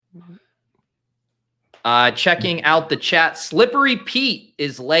Checking out the chat. Slippery Pete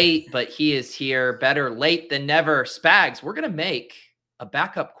is late, but he is here. Better late than never. Spags, we're going to make a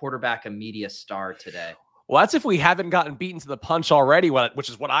backup quarterback a media star today. Well, that's if we haven't gotten beaten to the punch already, which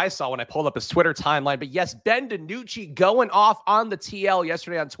is what I saw when I pulled up his Twitter timeline. But yes, Ben DiNucci going off on the TL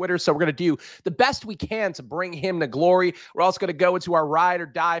yesterday on Twitter. So we're going to do the best we can to bring him to glory. We're also going to go into our ride or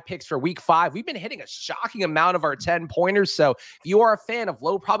die picks for week 5. We've been hitting a shocking amount of our 10 pointers. So if you are a fan of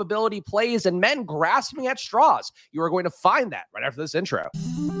low probability plays and men grasping at straws, you are going to find that right after this intro.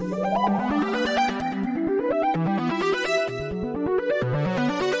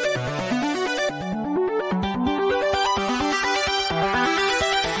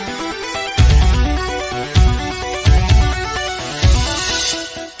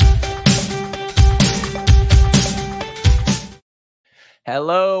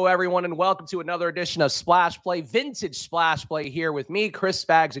 Hello, everyone, and welcome to another edition of Splash Play, vintage Splash Play here with me, Chris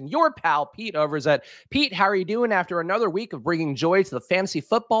Spags, and your pal, Pete Overzet. Pete, how are you doing after another week of bringing joy to the fantasy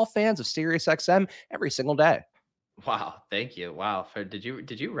football fans of SiriusXM every single day? Wow, thank you. Wow, did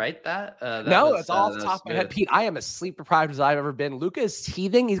you write that? No, that's all off the top of my head. Pete, I am as sleep deprived as I've ever been. Luka is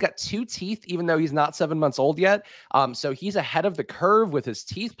teething. He's got 2 teeth, even though he's not 7 months old yet. So he's ahead of the curve with his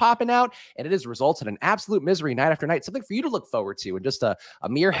teeth popping out, and it has resulted in absolute misery night after night. Something for you to look forward to in just a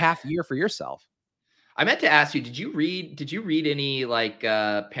mere half year for yourself. I meant to ask you, did you read any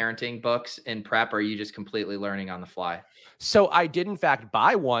parenting books in prep, or are you just completely learning on the fly? So I did, in fact,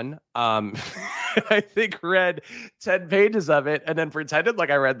 buy one. I think read 10 pages of it and then pretended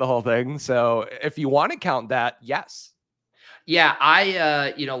like I read the whole thing. So if you want to count that, yes. Yeah,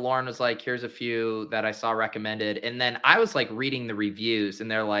 Lauren was like, here's a few that I saw recommended. And then I was like reading the reviews and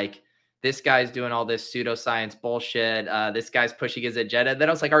they're like, this guy's doing all this pseudoscience bullshit. This guy's pushing his agenda. Then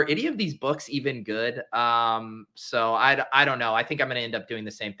I was like, are any of these books even good? So I don't know. I think I'm going to end up doing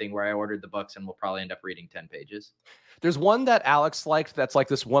the same thing where I ordered the books and we'll probably end up reading 10 pages. There's one that Alex liked that's like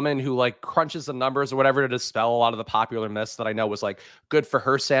this woman who like crunches the numbers or whatever to dispel a lot of the popular myths that I know was like good for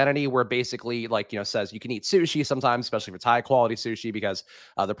her sanity, where basically says you can eat sushi sometimes, especially if it's high quality sushi, because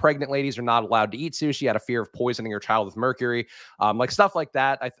the pregnant ladies are not allowed to eat sushi out of fear of poisoning your child with mercury, like stuff like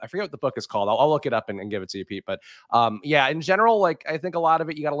that. I forget what the book is called. I'll look it up and give it to you, Pete. But yeah, in general, like I think a lot of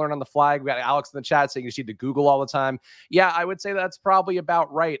it you got to learn on the fly. We got Alex in the chat saying you just need to Google all the time. Yeah, I would say that's probably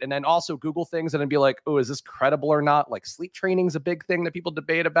about right. And then also Google things and then be like, oh, is this credible or not? Like sleep training is a big thing that people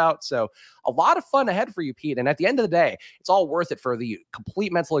debate about. So a lot of fun ahead for you, Pete. And at the end of the day, it's all worth it for the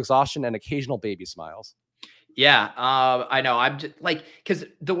complete mental exhaustion and occasional baby smiles. Yeah, I know. I'm just like, because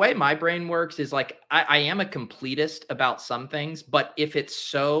the way my brain works is like, I am a completist about some things, but if it's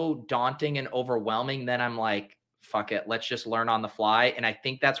so daunting and overwhelming, then I'm like, fuck it, let's just learn on the fly. And I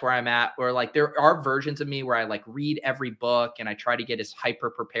think that's where I'm at, where like there are versions of me where I like read every book and I try to get as hyper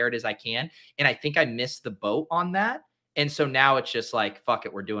prepared as I can. And I think I missed the boat on that. And so now it's just like, fuck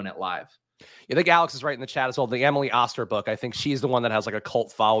it, we're doing it live. I think Alex is right in the chat as well. The Emily Oster book, I think she's the one that has like a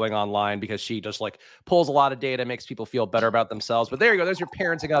cult following online because she just like pulls a lot of data, makes people feel better about themselves. But there you go. There's your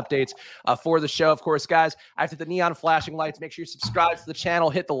parenting updates for the show. Of course, guys, after the neon flashing lights, make sure you subscribe to the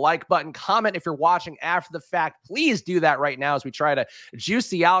channel, hit the like button, comment if you're watching after the fact. Please do that right now as we try to juice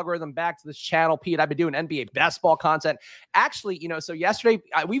the algorithm back to this channel. Pete, I've been doing NBA basketball content. Actually, so yesterday,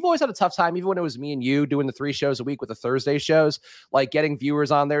 we've always had a tough time, even when it was me and you doing the 3 shows a week with the Thursday shows, like getting viewers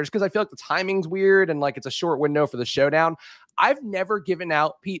on there, just because I feel like the timing's weird and like it's a short window for the showdown. I've never given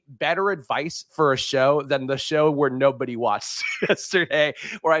out, Pete, better advice for a show than the show where nobody watched yesterday,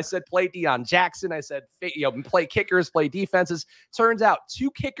 where I said play Deion Jackson. I said play kickers, play defenses. Turns out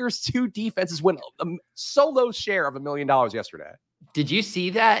 2 kickers, 2 defenses win a solo share of $1 million yesterday. Did you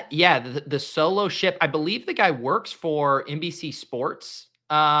see that? Yeah, the solo ship. I believe the guy works for NBC Sports.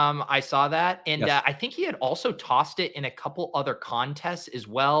 I saw that. And yes. I think he had also tossed it in a couple other contests as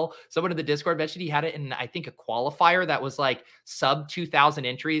well. Someone in the Discord mentioned he had it in, I think, a qualifier that was like sub 2,000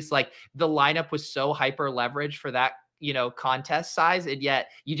 entries. Like the lineup was so hyper leveraged for that, contest size. And yet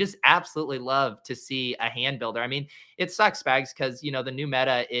you just absolutely love to see a hand builder. I mean, it sucks, Spags, because, the new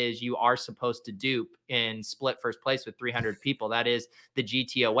meta is you are supposed to dupe in split first place with 300 people. That is the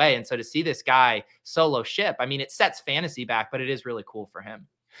GTOA. And so to see this guy solo ship, I mean, it sets fantasy back, but it is really cool for him.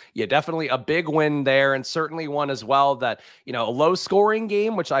 Yeah, definitely a big win there, and certainly one as well that, a low scoring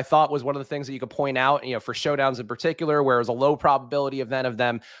game, which I thought was one of the things that you could point out, for showdowns in particular, where it was a low probability event of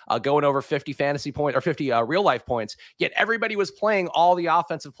them going over 50 fantasy points or 50 real life points. Yet everybody was playing all the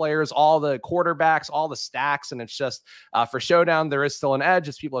offensive players, all the quarterbacks, all the stacks. And it's just for showdown, there is still an edge,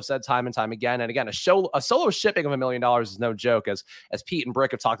 as people have said time and time again. And again, a solo shipping of $1 million is no joke, as Pete and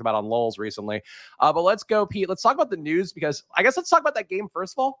Brick have talked about on Lulz recently. But let's go, Pete. Let's talk about the news, because I guess let's talk about that game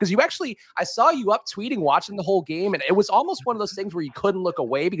first of all. baseball? Because I saw you up tweeting, watching the whole game, and it was almost one of those things where you couldn't look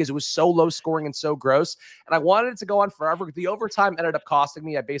away because it was so low scoring and so gross. And I wanted it to go on forever. The overtime ended up costing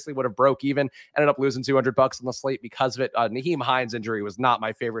me. I basically would have broke even, ended up losing $200 on the slate because of it. Nyheim Hines' injury was not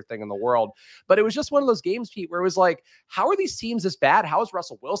my favorite thing in the world, but it was just one of those games, Pete, where it was like, how are these teams this bad? How is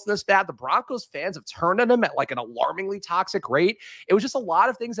Russell Wilson this bad? The Broncos fans have turned on him at like an alarmingly toxic rate. It was just a lot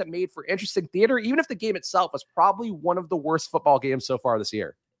of things that made for interesting theater, even if the game itself was probably one of the worst football games so far this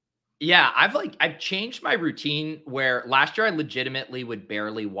year. Yeah, I've changed my routine where last year I legitimately would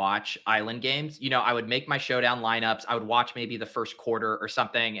barely watch island games. I would make my showdown lineups. I would watch maybe the first quarter or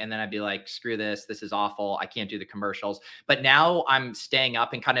something, and then I'd be like, screw this. This is awful. I can't do the commercials. But now I'm staying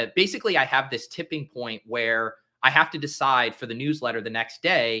up and kind of basically I have this tipping point where I have to decide for the newsletter the next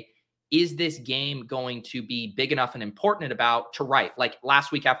day, is this game going to be big enough and important to write? Like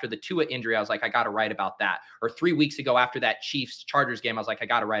last week after the Tua injury, I was like, I got to write about that. Or 3 weeks ago after that Chiefs Chargers game, I was like, I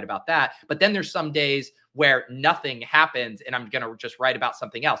got to write about that. But then there's some days where nothing happens and I'm going to just write about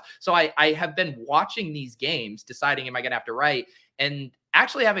something else. So I have been watching these games, deciding, am I going to have to write? And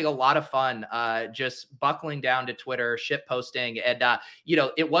actually having a lot of fun, just buckling down to Twitter, shit posting. And,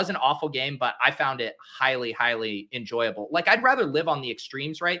 it was an awful game, but I found it highly, highly enjoyable. Like I'd rather live on the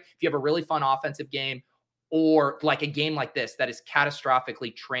extremes, right? If you have a really fun offensive game or like a game like this that is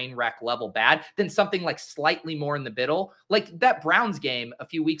catastrophically train wreck level bad, than something like slightly more in the middle. Like that Browns game a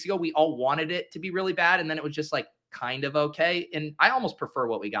few weeks ago, we all wanted it to be really bad. And then it was just like kind of okay. And I almost prefer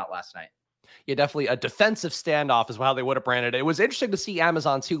what we got last night. Yeah, definitely a defensive standoff is how they would have branded it. It was interesting to see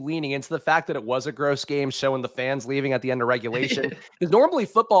Amazon too leaning into the fact that it was a gross game, showing the fans leaving at the end of regulation. Because normally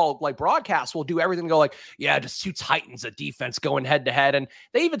football, like broadcasts, will do everything to go like, yeah, just two titans of defense going head to head. And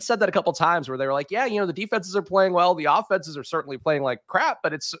they even said that a couple times where they were like, yeah, the defenses are playing well, the offenses are certainly playing like crap,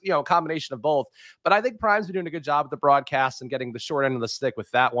 but it's a combination of both. But I think Prime's been doing a good job at the broadcast and getting the short end of the stick with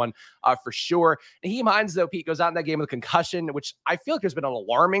that one for sure. Nyheim Hines, though, Pete, goes out in that game with a concussion, which I feel like there's been an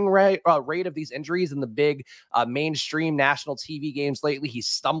alarming rate of these injuries in the big mainstream national TV games lately. He's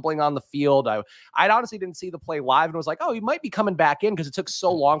stumbling on the field. I honestly didn't see the play live and was like, oh, he might be coming back in because it took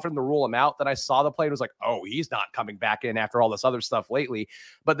so long for them to rule him out. Then I saw the play and was like, oh, he's not coming back in after all this other stuff lately.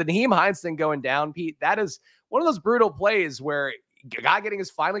 But the Nyheim Hines thing going down, Pete, that is one of those brutal plays where guy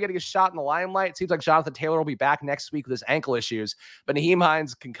finally getting his shot in the limelight. It seems like Jonathan Taylor will be back next week with his ankle issues, but Nyheim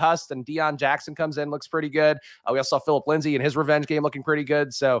Hines concussed and Deion Jackson comes in, looks pretty good. We also saw Phillip Lindsay in his revenge game looking pretty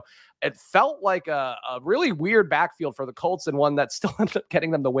good. So it felt like a really weird backfield for the Colts and one that still ended up getting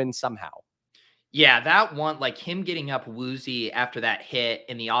them the win somehow. Yeah, that one, like him getting up woozy after that hit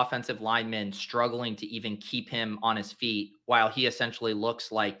and the offensive lineman struggling to even keep him on his feet while he essentially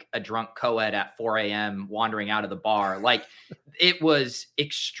looks like a drunk co-ed at 4 a.m. wandering out of the bar. Like it was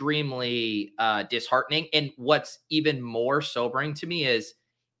extremely disheartening. And what's even more sobering to me is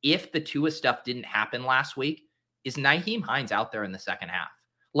if the Tua stuff didn't happen last week, is Nyheim Hines out there in the second half?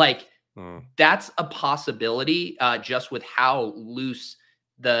 Like that's a possibility just with how loose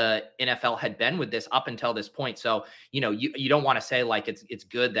the NFL had been with this up until this point. So, you don't want to say like it's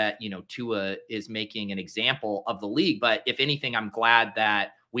good that, Tua is making an example of the league. But if anything, I'm glad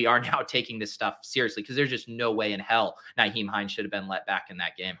that we are now taking this stuff seriously because there's just no way in hell Nyheim Hines should have been let back in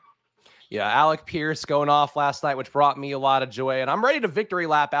that game. Yeah, Alec Pierce going off last night, which brought me a lot of joy. And I'm ready to victory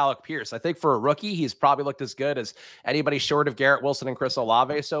lap Alec Pierce. I think for a rookie, he's probably looked as good as anybody short of Garrett Wilson and Chris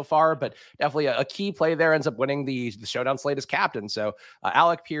Olave so far. But definitely a key play there, ends up winning the showdown slate as captain. So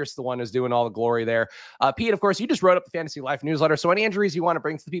Alec Pierce, the one who's doing all the glory there. Pete, of course, you just wrote up the Fantasy Life newsletter. So any injuries you want to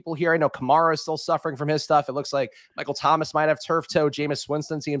bring to the people here? I know Kamara is still suffering from his stuff. It looks like Michael Thomas might have turf toe. Jameis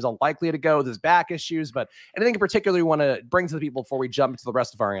Winston seems unlikely to go with his back issues. But anything in particular you want to bring to the people before we jump into the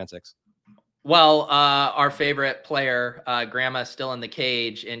rest of our antics? Well, our favorite player, Grandma's still in the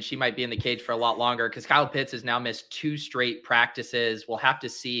cage, and she might be in the cage for a lot longer because Kyle Pitts has now missed 2 straight practices. We'll have to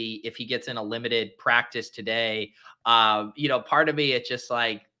see if he gets in a limited practice today. Part of me, it's just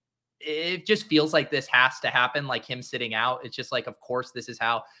like, it just feels like this has to happen, like him sitting out. It's just like, of course, this is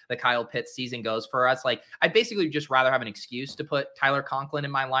how the Kyle Pitts season goes for us. Like, I'd basically just rather have an excuse to put Tyler Conklin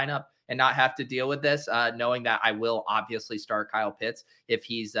in my lineup and not have to deal with this, knowing that I will obviously start Kyle Pitts if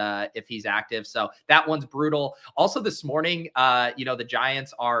he's active. So that one's brutal. Also this morning, the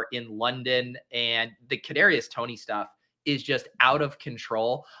Giants are in London and the Kadarius Toney stuff is just out of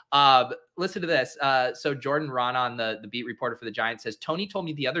control. Listen to this. So Jordan Raanan, the beat reporter for the Giants, says, Toney told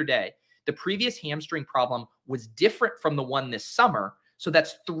me the other day, the previous hamstring problem was different from the one this summer. So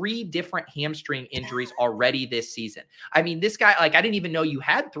that's 3 different hamstring injuries already this season. I mean, this guy, like, I didn't even know you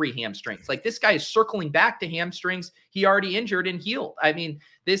had 3 hamstrings. Like, this guy is circling back to hamstrings he already injured and healed. I mean,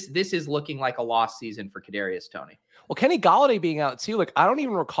 this is looking like a lost season for Kadarius Toney. Well, Kenny Golladay being out too, like I don't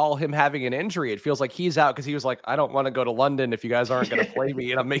even recall him having an injury. It feels like he's out because he was like, I don't want to go to London if you guys aren't going to play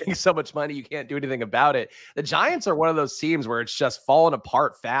me and I'm making so much money, you can't do anything about it. The Giants are one of those teams where it's just falling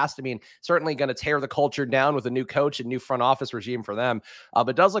apart fast. I mean, certainly going to tear the culture down with a new coach and new front office regime for them, but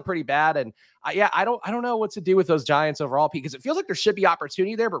it does look pretty bad. And I don't know what to do with those Giants overall, because it feels like there should be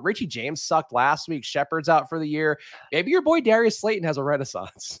opportunity there, but Richie James sucked last week. Shepard's out for the year. Maybe your boy Darius Slayton has a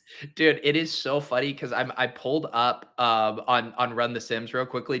renaissance. Dude, it is so funny because I pulled up on Run the Sims real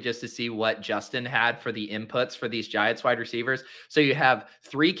quickly just to see what Justin had for the inputs for these Giants wide receivers. So you have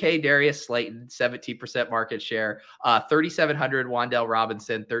 3K Darius Slayton, 17% market share, 3,700 Wan'Dale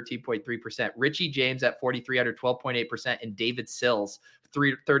Robinson, 13.3%, Richie James at 4,300, 12.8%, and David Sills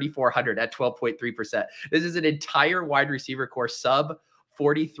 3,400 at 12.3%. This is an entire wide receiver core sub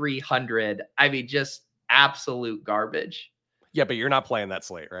 4,300. I mean, just absolute garbage. Yeah, but you're not playing that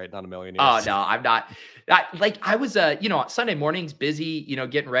slate, right? Not a million years. Oh, no, I'm not. I was, Sunday mornings busy,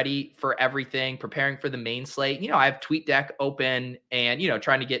 getting ready for everything, preparing for the main slate. I have TweetDeck open and,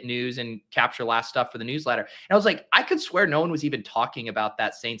 trying to get news and capture last stuff for the newsletter. And I was like, I could swear no one was even talking about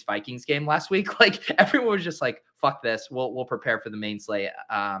that Saints-Vikings game last week. Like everyone was just like, fuck this. We'll prepare for the main slate.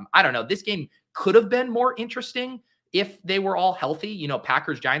 I don't know. This game could have been more interesting if they were all healthy.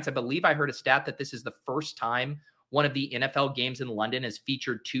 Packers, Giants. I believe I heard a stat that this is the first time one of the NFL games in London has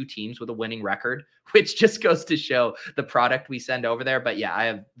featured two teams with a winning record, which just goes to show the product we send over there. But yeah, I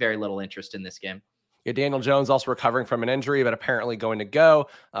have very little interest in this game. Yeah, Daniel Jones also recovering from an injury, but apparently going to go.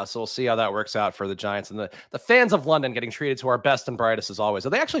 So we'll see how that works out for the Giants and the fans of London getting treated to our best and brightest as always. So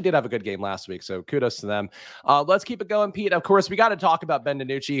they actually did have a good game last week, so kudos to them. Let's keep it going, Pete. Of course, we got to talk about Ben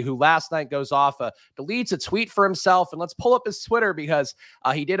DiNucci, who last night goes off, deletes a tweet for himself. And let's pull up his Twitter because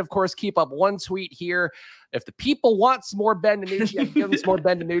he did, of course, keep up one tweet here. If the people want some more Ben DiNucci, I can give them some more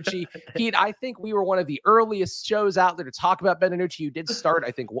Ben DiNucci. Pete, I think we were one of the earliest shows out there to talk about Ben DiNucci. You did start,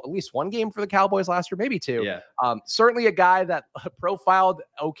 I think, at least one game for the Cowboys last year, maybe two. Yeah. Certainly a guy that profiled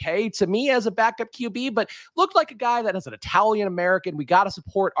okay to me as a backup QB, but looked like a guy that is an Italian-American. We got to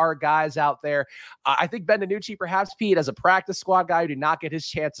support our guys out there. I think Ben DiNucci, perhaps, Pete, as a practice squad guy who did not get his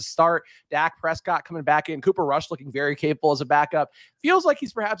chance to start. Dak Prescott coming back in. Cooper Rush looking very capable as a backup. Feels like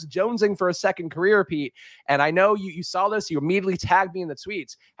he's perhaps jonesing for a second career, Pete. And I know you saw this. You immediately tagged me in the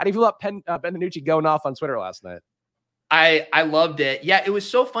tweets. How do you feel about Ben DiNucci going off on Twitter last night? I loved it. Yeah, it was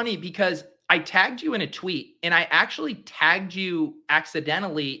so funny because I tagged you in a tweet and I actually tagged you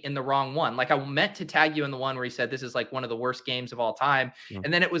accidentally in the wrong one. Like I meant to tag you in the one where he said, this is like one of the worst games of all time. Mm-hmm.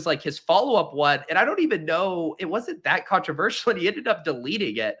 And then it was like his follow-up one. And I don't even know, it wasn't that controversial and he ended up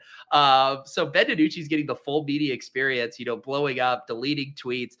deleting it. So Ben DiNucci's getting the full media experience, blowing up, deleting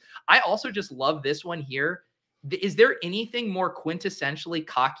tweets. I also just love this one here. Is there anything more quintessentially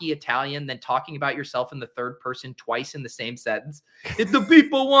cocky Italian than talking about yourself in the third person twice in the same sentence? If the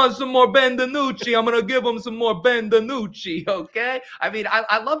people want some more Ben DiNucci, I'm going to give them some more Ben DiNucci, okay? I mean,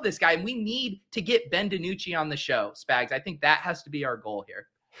 I love this guy, and we need to get Ben DiNucci on the show, Spags. I think that has to be our goal here.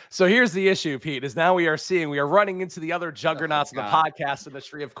 So here's the issue, Pete, is now we are running into the other juggernauts of the podcast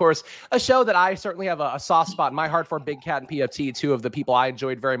industry. Of course, a show that I certainly have a soft spot in my heart for, Big Cat and PFT, two of the people I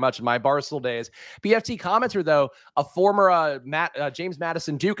enjoyed very much in my Barstool days. PFT commenter, though, a former James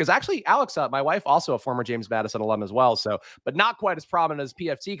Madison Duke, is actually Alex, my wife, also a former James Madison alum as well. So, but not quite as prominent as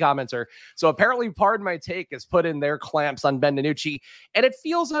PFT commenter. So apparently, Pardon My Take has put in their clamps on Ben DiNucci, and it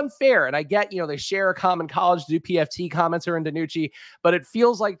feels unfair. And I get, they share a common college, do PFT commenter and DiNucci, but it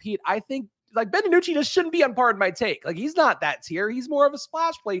feels like, Pete, I think Ben DiNucci just shouldn't be on Pardon My Take. Like he's not that tier. He's more of a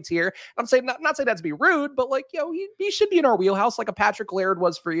splash play tier. I'm saying not saying that to be rude, but he should be in our wheelhouse like a Patrick Laird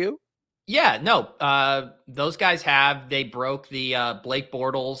was for you. Yeah, no, those guys they broke the Blake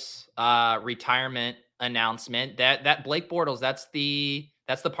Bortles retirement announcement. That Blake Bortles, that's the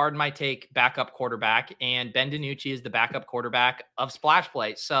Pardon My Take backup quarterback, and Ben DiNucci is the backup quarterback of Splash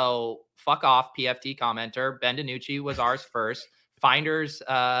Play. So fuck off, PFT commenter. Ben DiNucci was ours first. Finder's,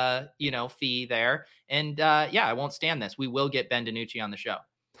 fee there. And I won't stand this. We will get Ben DiNucci on the show.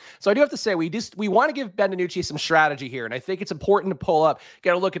 So I do have to say, we want to give Ben DiNucci some strategy here. And I think it's important to pull up,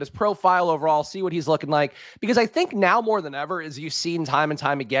 get a look at his profile overall, see what he's looking like. Because I think now more than ever, as you've seen time and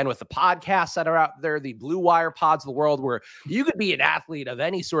time again with the podcasts that are out there, the Blue Wire pods of the world, where you could be an athlete of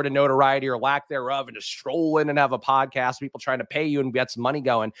any sort of notoriety or lack thereof and just stroll in and have a podcast, people trying to pay you and get some money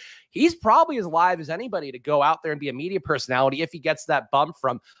going. He's probably as live as anybody to go out there and be a media personality if he gets that bump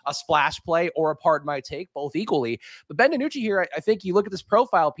from a Splash Play or a Pardon My Take, both equally. But Ben DiNucci here, I think you look at this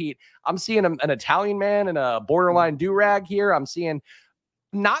profile, Pete, I'm seeing an Italian man and a borderline do-rag here. I'm seeing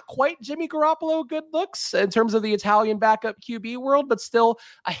not quite Jimmy Garoppolo good looks in terms of the Italian backup QB world, but still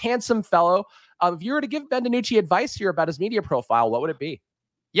a handsome fellow. If you were to give Ben DiNucci advice here about his media profile, what would it be?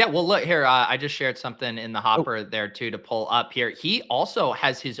 Yeah, well, look here. I just shared something in the Oh, hopper there too to pull up here. He also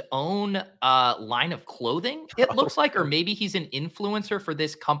has his own line of clothing. It looks like, or maybe he's an influencer for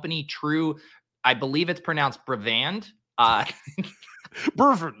this company. True, I believe it's pronounced Brevand.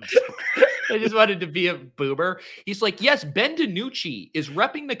 Perfect. I just wanted to be a boomer. He's like, yes, Ben DiNucci is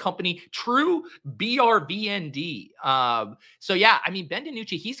repping the company True BRVND. So yeah, I mean, Ben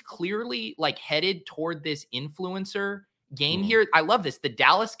DiNucci, he's clearly like headed toward this influencer game here. I love this. The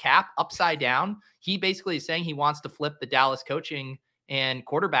Dallas cap upside down. He basically is saying he wants to flip the Dallas coaching and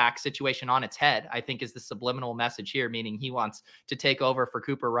quarterback situation on its head, I think is the subliminal message here, meaning he wants to take over for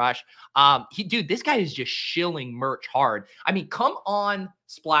Cooper Rush. Dude, this guy is just shilling merch hard. I mean, come on,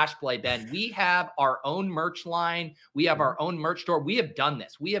 Splash Play, Ben. We have our own merch line. We have our own merch store. We have done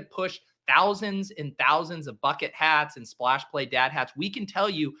this. We have pushed thousands and thousands of bucket hats and Splash Play dad hats. We can tell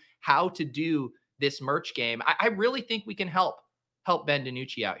you how to do this merch game. I really think we can help Ben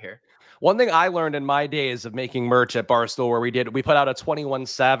DiNucci out here. One thing I learned in my days of making merch at Barstool, where we put out a 21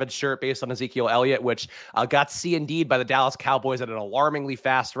 Savage shirt based on Ezekiel Elliott, which got C&D'd by the Dallas Cowboys at an alarmingly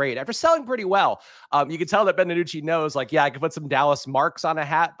fast rate after selling pretty well. You can tell that Ben DiNucci knows, like, yeah, I can put some Dallas marks on a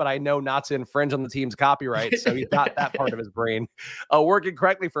hat, but I know not to infringe on the team's copyright. So he's got that part of his brain working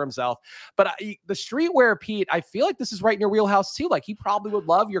correctly for himself. But the streetwear, Pete, I feel like this is right in your wheelhouse too. Like, he probably would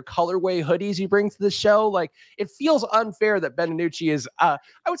love your colorway hoodies you bring to the show. Like, it feels unfair that Ben DiNucci is, I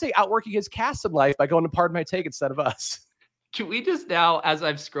would say, outworking his cast in life by going to Pardon My Take instead of us. Can we just now, as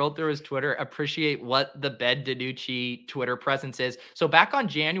I've scrolled through his Twitter, appreciate what the Ben DiNucci Twitter presence is? So back on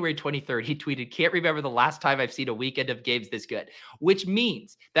January 23rd, he tweeted, "Can't remember the last time I've seen a weekend of games this good," which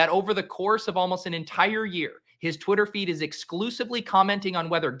means that over the course of almost an entire year, his Twitter feed is exclusively commenting on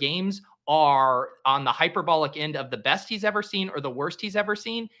whether games are on the hyperbolic end of the best he's ever seen or the worst he's ever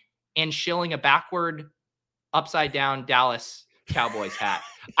seen, and shilling a backward, upside down Dallas Cowboys hat.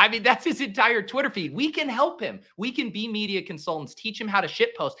 I mean, that's his entire Twitter feed. We can help him. We can be media consultants, teach him how to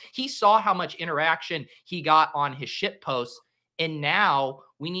shit post. He saw how much interaction he got on his shit posts. And now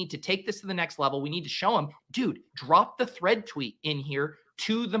we need to take this to the next level. We need to show him, dude, drop the thread tweet in here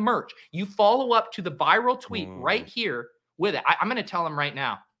to the merch. You follow up to the viral tweet right here with it. I'm going to tell him right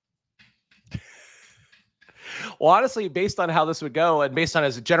now. Well, honestly, based on how this would go and based on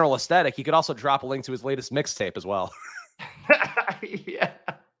his general aesthetic, he could also drop a link to his latest mixtape as well. Yeah.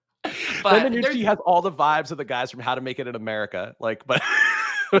 But Ben DiNucci has all the vibes of the guys from How to Make It in America. Like, but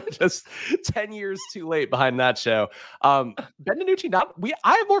just 10 years too late behind that show. Ben DiNucci,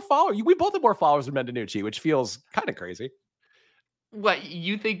 I have more followers. We both have more followers than Ben DiNucci, which feels kind of crazy. What,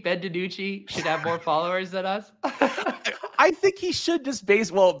 you think Ben DiNucci should have more followers than us? I think he should just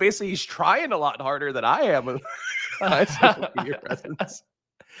basically he's trying a lot harder than I am with my social media presence.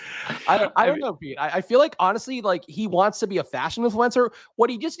 I don't know, Pete. I feel like, honestly, like, he wants to be a fashion influencer. What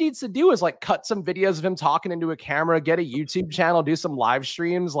he just needs to do is, like, cut some videos of him talking into a camera, get a YouTube channel, do some live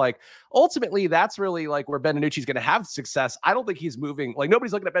streams. Like, ultimately, that's really, like, where Ben DiNucci's going to have success. I don't think he's moving. Like,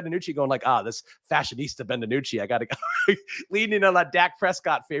 nobody's looking at Ben DiNucci going like, this fashionista Ben DiNucci, I got to go leaning on that Dak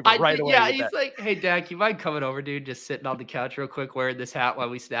Prescott favorite right away. Yeah, he's like, hey, Dak, you mind coming over, dude? Just sitting on the couch real quick wearing this hat while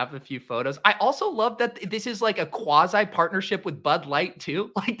we snap a few photos. I also love that this is like a quasi partnership with Bud Light, too.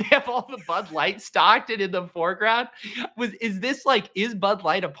 Like, they have all the Bud Light stocked and in the foreground. Is Bud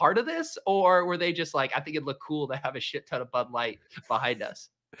Light a part of this? Or were they just like, I think it'd look cool to have a shit ton of Bud Light behind us?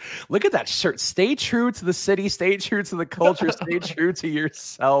 Look at that shirt. Stay true to the city, stay true to the culture, stay true to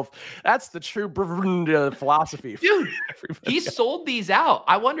yourself. That's the true philosophy. Dude, he sold these out.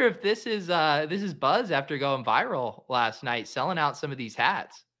 I wonder if this is buzz after going viral last night, selling out some of these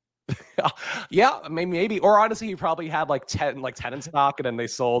hats. Yeah, maybe. Or honestly, he probably had like 10 in stock, and then they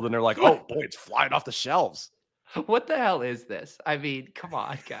sold, and they're like, oh boy, it's flying off the shelves. What the hell is this? I mean, come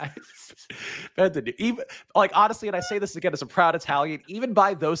on, guys. Even, like, honestly, and I say this again as a proud Italian, even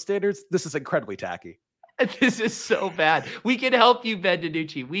by those standards, this is incredibly tacky. This is so bad. We can help you, Ben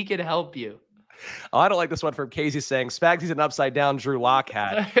DiNucci. We can help you. Oh, I don't like this one from Casey saying Spagsy's an upside down Drew Lock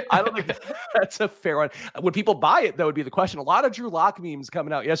hat. I don't think that's a fair one. Would people buy it? That would be the question. A lot of Drew Lock memes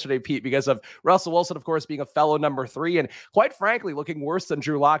coming out yesterday, Pete, because of Russell Wilson, of course, being a fellow number 3, and quite frankly, looking worse than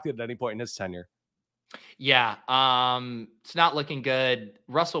Drew Lock did at any point in his tenure. Yeah, it's not looking good.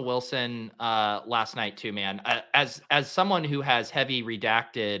 Russell Wilson last night too, man. As someone who has heavy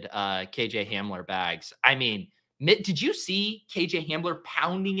redacted KJ Hamler bags, I mean, did you see KJ Hamler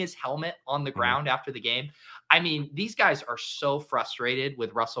pounding his helmet on the ground after the game? I mean, these guys are so frustrated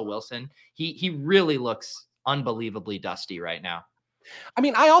with Russell Wilson. He really looks unbelievably dusty right now. I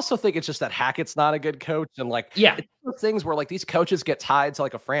mean, I also think it's just that Hackett's not a good coach. And like, Yeah. it's those things where like these coaches get tied to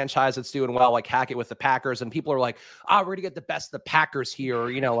like a franchise that's doing well, like Hackett with the Packers. And people are like, oh, we're going to get the best of the Packers here.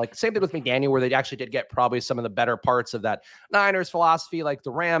 Or, like same thing with McDaniel, where they actually did get probably some of the better parts of that Niners philosophy. Like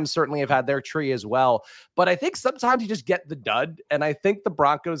the Rams certainly have had their tree as well. But I think sometimes you just get the dud. And I think the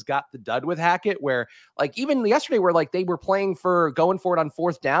Broncos got the dud with Hackett, where like even yesterday, where like they were playing for going for it on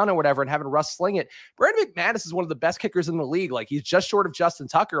 4th down or whatever and having Russ sling it. Brandon McManus is one of the best kickers in the league. Like he's just short of Justin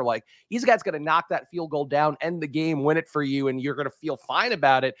Tucker. Like he's guy's going to knock that field goal down, end the game, win it for you, and you're going to feel fine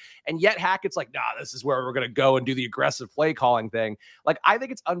about it. And yet Hackett's like, nah, this is where we're going to go and do the aggressive play calling thing. Like I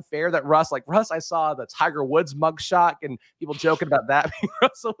think it's unfair that Russ, I saw the Tiger Woods mugshot and people joking about that being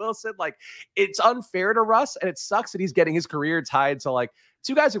Russell Wilson. Like it's unfair to Russ, and it sucks that he's getting his career tied to like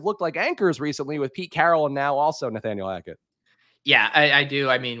two guys who've looked like anchors recently with Pete Carroll and now also Nathaniel Hackett. Yeah, I do.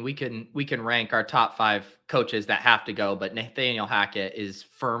 I mean, we can rank our top 5 coaches that have to go, but Nathaniel Hackett is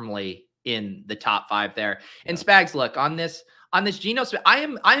firmly in the top 5 there. And Spags, look, on this Geno Smith, I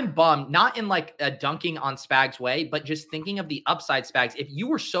am bummed, not in like a dunking on Spags way, but just thinking of the upside, Spags. If you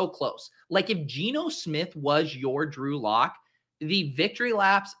were so close, like if Geno Smith was your Drew Lock, the victory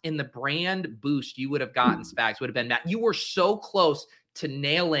laps and the brand boost you would have gotten, Spags, would have been that. You were so close to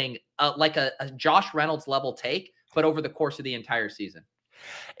nailing like a Josh Reynolds level take, but over the course of the entire season.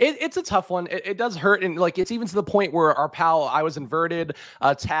 It's a tough one. It does hurt. And like, it's even to the point where our pal, I was inverted,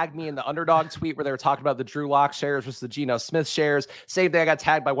 tagged me in the underdog tweet where they were talking about the Drew Lock shares versus the Geno Smith shares. Same day I got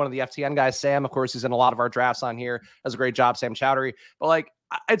tagged by one of the FTN guys, Sam, of course, who's in a lot of our drafts on here. Does a great job, Sam Chowdhury. But like,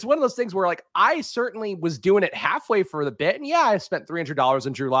 it's one of those things where like, I certainly was doing it halfway for the bit. And yeah, I spent $300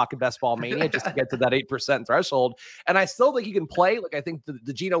 in Drew Lock and Best Ball Mania just to get to that 8% threshold. And I still think he can play. Like, I think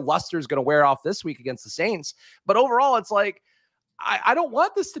the Geno luster is going to wear off this week against the Saints. But overall, it's like, I don't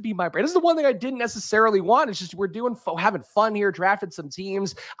want this to be my brand. This is the one thing I didn't necessarily want. It's just we're having fun here, drafted some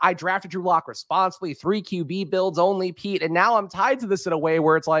teams. I drafted Drew Lock responsibly, 3 QB builds only, Pete. And now I'm tied to this in a way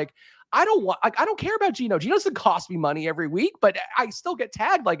where it's like, I don't care about Geno. Geno doesn't cost me money every week, but I still get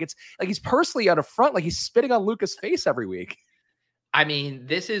tagged like it's like he's personally on a front, like he's spitting on Luca's face every week. I mean,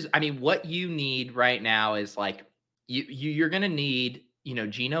 what you need right now is like you're going to need,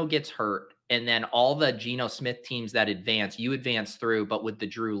 Geno gets hurt. And then all the Geno Smith teams that advance, you advance through, but with the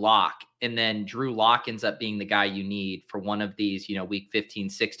Drew Lock. And then Drew Lock ends up being the guy you need for one of these, week 15,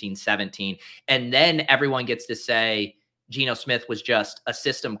 16, 17. And then everyone gets to say Geno Smith was just a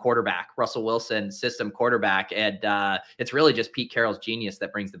system quarterback, Russell Wilson system quarterback. And it's really just Pete Carroll's genius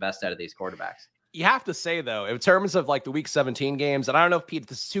that brings the best out of these quarterbacks. You have to say, though, in terms of like the week 17 games, and I don't know if Pete,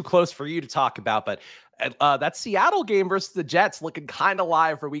 this is too close for you to talk about, but that Seattle game versus the Jets looking kind of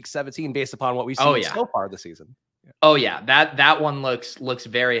live for week 17 based upon what we've seen so far this season. Yeah. Oh yeah, that one looks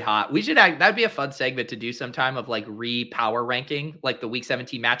very hot. We should that'd be a fun segment to do sometime of like power ranking like the week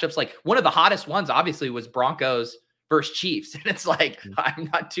 17 matchups. Like one of the hottest ones obviously was Broncos versus Chiefs, and it's like I'm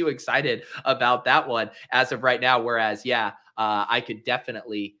not too excited about that one as of right now. Whereas I could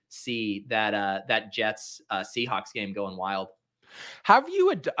definitely see that Jets Seahawks game going wild. Have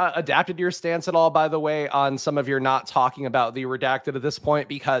you adapted your stance at all, by the way, on some of your not talking about the redacted at this point?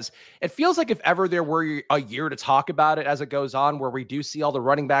 Because it feels like if ever there were a year to talk about it as it goes on, where we do see all the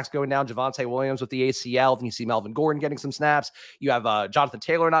running backs going down, Javonte Williams with the ACL, then you see Melvin Gordon getting some snaps. You have Jonathan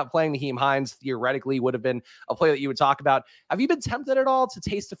Taylor not playing. Naheem Hines theoretically would have been a play that you would talk about. Have you been tempted at all to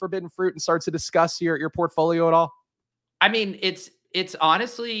taste the forbidden fruit and start to discuss your portfolio at all? I mean, it's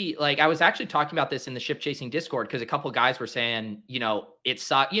honestly like I was actually talking about this in the Ship Chasing Discord because a couple of guys were saying,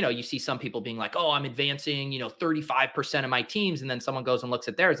 it's you see some people being like, oh, I'm advancing, 35% of my teams. And then someone goes and looks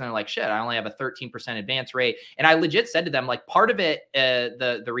at theirs and they're like, shit, I only have a 13% advance rate. And I legit said to them, like, part of it,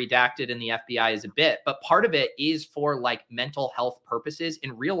 the redacted and the FBI is a bit, but part of it is for like mental health purposes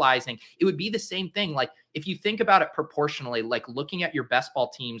and realizing it would be the same thing. Like if you think about it proportionally, like looking at your best ball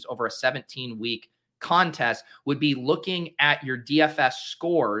teams over a 17-week contest would be looking at your DFS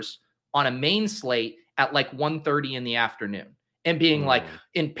scores on a main slate at like 1:30 in the afternoon and being like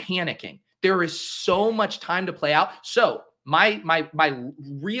in panicking. There is so much time to play out. So my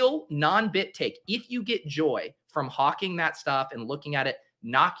real non-bit take, if you get joy from hawking that stuff and looking at it,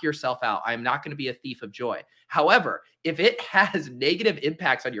 knock yourself out. I'm not going to be a thief of joy. However, if it has negative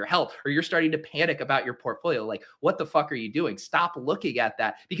impacts on your health or you're starting to panic about your portfolio, like what the fuck are you doing? Stop looking at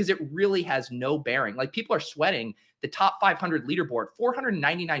that because it really has no bearing. Like people are sweating the top 500 leaderboard.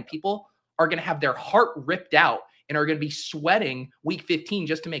 499 people are going to have their heart ripped out and are going to be sweating week 15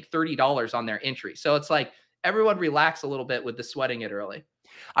 just to make $30 on their entry. So it's like everyone relax a little bit with the sweating it early.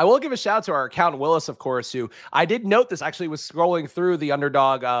 I will give a shout out to our account Willis, of course, who I did note this actually was scrolling through the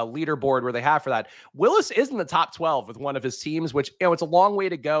underdog leaderboard where they have for that. Willis is in the top 12 with one of his teams, which, it's a long way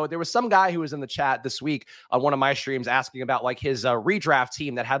to go. There was some guy who was in the chat this week on one of my streams asking about like his redraft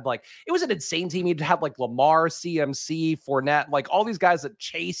team that had like, it was an insane team. He'd had like Lamar, CMC, Fournette, like all these guys that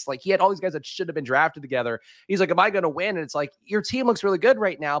Chase, like he had all these guys that should have been drafted together. He's like, am I going to win? And it's like, your team looks really good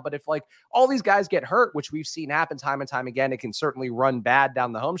right now. But if like all these guys get hurt, which we've seen happen time and time again, it can certainly run bad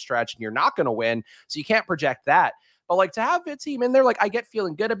down the home stretch and you're not going to win. So you can't project that. But like to have a team in there, like I get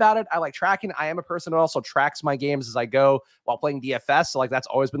feeling good about it. I like tracking. I am a person who also tracks my games as I go while playing DFS. So like that's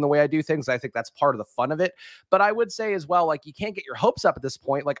always been the way I do things. I think that's part of the fun of it. But I would say as well, like you can't get your hopes up at this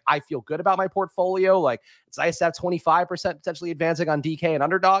point. Like I feel good about my portfolio. Like it's nice to have 25% potentially advancing on DK and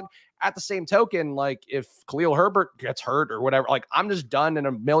underdog. At the same token, like if Khalil Herbert gets hurt or whatever, like I'm just done in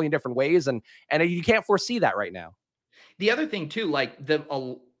a million different ways. And you can't foresee that right now. The other thing too, like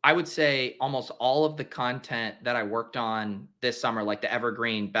I would say almost all of the content that I worked on this summer, like the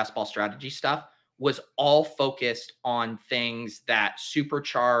evergreen best ball strategy stuff, was all focused on things that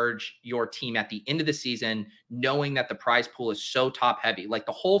supercharge your team at the end of the season, knowing that the prize pool is so top heavy. Like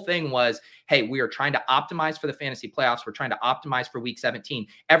the whole thing was, hey, we are trying to optimize for the fantasy playoffs. We're trying to optimize for week 17.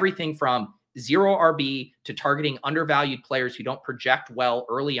 Everything from zero RB to targeting undervalued players who don't project well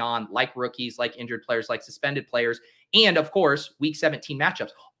early on, like rookies, like injured players, like suspended players. And of course, week 17 matchups.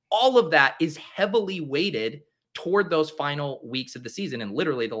 All of that is heavily weighted toward those final weeks of the season and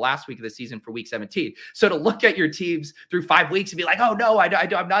literally the last week of the season for week 17. So to look at your teams through 5 weeks and be like, oh no,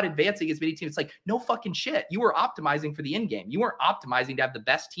 I'm not advancing as many teams. It's like, no fucking shit. You were optimizing for the end game. You weren't optimizing to have the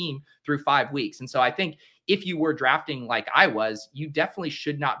best team through 5 weeks. And so I think if you were drafting like I was, you definitely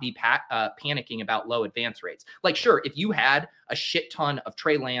should not be panicking about low advance rates. Like, sure, if you had a shit ton of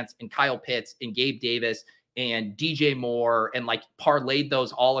Trey Lance and Kyle Pitts and Gabe Davis and DJ Moore and like parlayed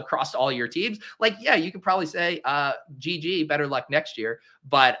those all across all your teams, like, yeah, you could probably say, GG, better luck next year.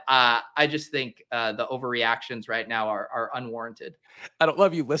 But I just think the overreactions right now are unwarranted. I don't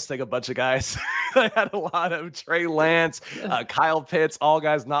love you listing a bunch of guys. I had a lot of Trey Lance, Kyle Pitts, all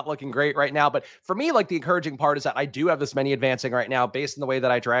guys not looking great right now. But for me, like the encouraging part is that I do have this many advancing right now based on the way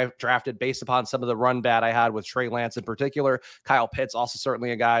that I drafted, based upon some of the run bad I had with Trey Lance in particular. Kyle Pitts also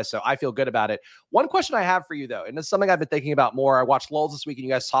certainly a guy. So I feel good about it. One question I have for you though, and it's something I've been thinking about more. I watched Lulz this week and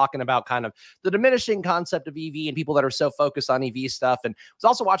you guys talking about kind of the diminishing concept of EV and people that are so focused on EV stuff. And I was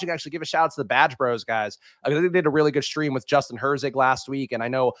also watching, actually give a shout out to the Badge Bros guys. I think they did a really good stream with Justin Herzig last week. And I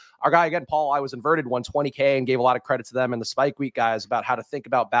know our guy again, Paul, I was inverted 120K and gave a lot of credit to them and the Spike Week guys about how to think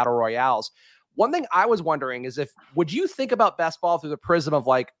about battle royales. One thing I was wondering is would you think about best ball through the prism of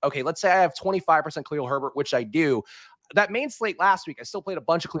like, okay, let's say I have 25% Khalil Herbert, which I do. That main slate last week, I still played a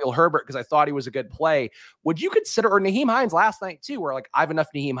bunch of Khalil Herbert because I thought he was a good play. Would you consider, or Nyheim Hines last night too, where like I have enough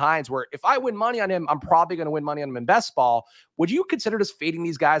Nyheim Hines where if I win money on him, I'm probably going to win money on him in best ball. Would you consider just fading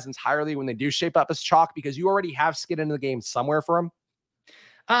these guys entirely when they do shape up as chalk because you already have skin in the game somewhere for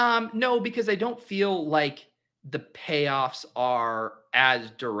them? No, because I don't feel like the payoffs are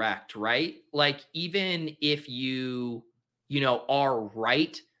as direct, right? Like even if you are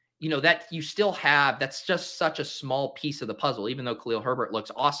right, that you still have, that's just such a small piece of the puzzle. Even though Khalil Herbert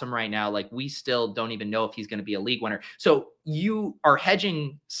looks awesome right now, like we still don't even know if he's going to be a league winner. So you are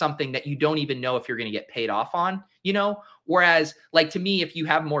hedging something that you don't even know if you're going to get paid off on, whereas like to me, if you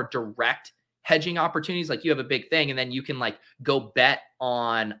have more direct hedging opportunities, like you have a big thing and then you can like go bet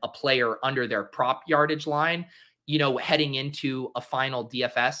on a player under their prop yardage line, heading into a final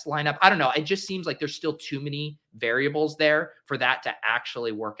DFS lineup. I don't know. It just seems like there's still too many variables there for that to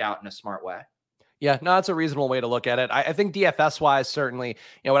actually work out in a smart way. Yeah, no, that's a reasonable way to look at it. I think DFS wise, certainly,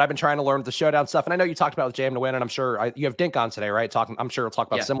 what I've been trying to learn with the showdown stuff, and I know you talked about with Jam to Win, and I'm sure you have Dink on today, right? I'm sure we'll talk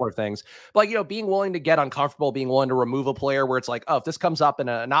about similar things. But like, being willing to get uncomfortable, being willing to remove a player where it's like, oh, if this comes up in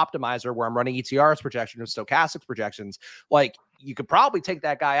an optimizer where I'm running ETRs projections or stochastics projections, like you could probably take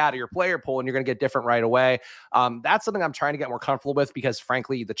that guy out of your player pool and you're going to get different right away. That's something I'm trying to get more comfortable with because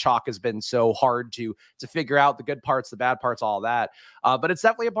frankly, the chalk has been so hard to figure out the good parts, the bad parts, all that. But it's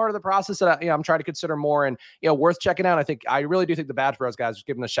definitely a part of the process that I'm trying to consider more and, worth checking out. I really do think the Badge Bros guys, just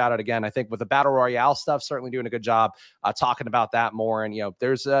giving a shout out again. I think with the battle royale stuff, certainly doing a good job talking about that more. And,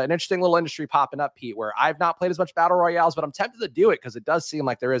 there's an interesting little industry popping up, Pete, where I've not played as much battle royales, but I'm tempted to do it because it does seem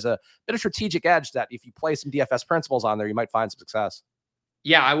like there is a bit of strategic edge that if you play some DFS principles on there, you might find some success.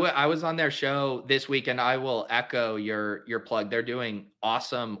 Yeah, I was on their show this week, and I will echo your plug. They're doing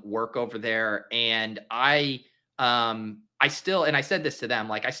awesome work over there, and I still, and I said this to them,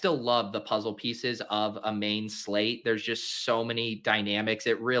 like I still love the puzzle pieces of a main slate. There's just so many dynamics.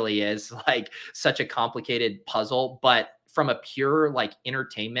 It really is like such a complicated puzzle, but from a pure like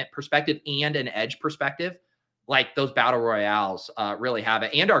entertainment perspective and an edge perspective, like those battle royales really have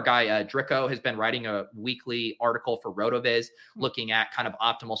it. And our guy Drico has been writing a weekly article for RotoViz looking at kind of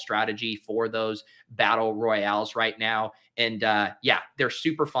optimal strategy for those battle royales right now. And yeah, they're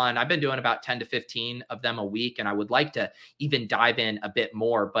super fun. I've been doing about 10 to 15 of them a week, and I would like to even dive in a bit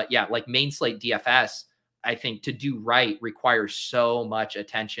more. But yeah, like main slate DFS, I think to do right requires so much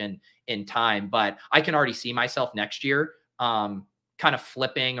attention and time. But I can already see myself next year kind of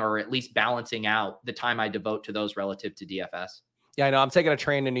flipping or at least balancing out the time I devote to those relative to DFS. Yeah, I know. I'm taking a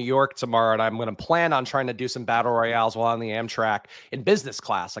train to New York tomorrow, and I'm going to plan on trying to do some battle royales while on the Amtrak in business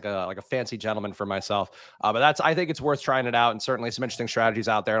class, like a fancy gentleman for myself. But I think it's worth trying it out, and certainly some interesting strategies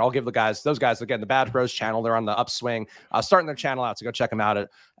out there. And I'll give those guys again, the Bad Bros channel. They're on the upswing, starting their channel out, so go check them out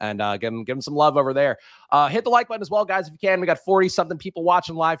and give them some love over there. Hit the like button as well, guys, if you can. We got 40-something people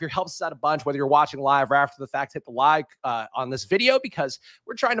watching live here. Helps us out a bunch, whether you're watching live or after the fact. Hit the like on this video because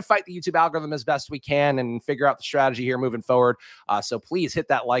we're trying to fight the YouTube algorithm as best we can and figure out the strategy here moving forward. So please hit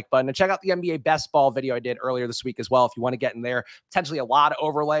that like button and check out the NBA best ball video I did earlier this week as well. If you want to get in there, potentially a lot of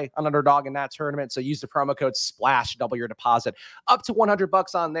overlay on underdog in that tournament. So use the promo code SPLASH, double your deposit up to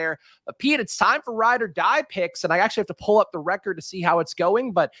 $100 on there. But Pete, it's time for ride or die picks. And I actually have to pull up the record to see how it's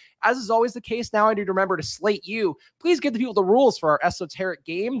going. But as is always the case now, I need to remember to slate you. Please give the people the rules for our esoteric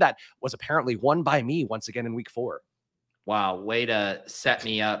game that was apparently won by me once again in week 4. Wow, way to set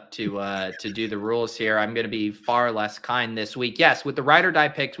me up to do the rules here. I'm going to be far less kind this week. Yes, with the ride or die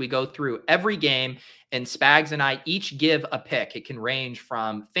picks, we go through every game, and Spags and I each give a pick. It can range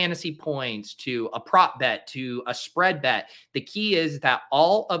from fantasy points to a prop bet to a spread bet. The key is that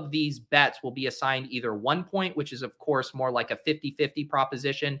all of these bets will be assigned either 1 point, which is, of course, more like a 50-50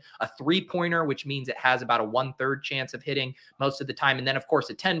 proposition, a 3-pointer, which means it has about a 1/3 chance of hitting most of the time, and then, of course,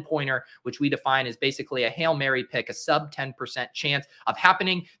 a 10-pointer, which we define as basically a Hail Mary pick, a sub 10% chance of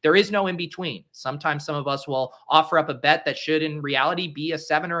happening. There is no in between. Sometimes some of us will offer up a bet that should in reality be a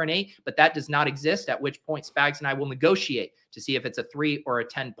 7 or an 8, but that does not exist, at which point Spags and I will negotiate to see if it's a 3 or a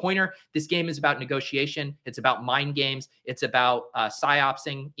 10-pointer. This game is about negotiation. It's about mind games. It's about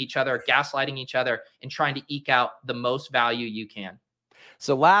psyopsing each other, gaslighting each other, and trying to eke out the most value you can.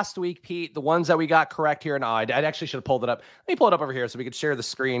 So last week, Pete, the ones that we got correct here, and I actually should have pulled it up. Let me pull it up over here so we could share the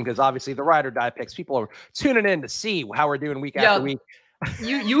screen, because obviously the ride or die picks, people are tuning in to see how we're doing week after week.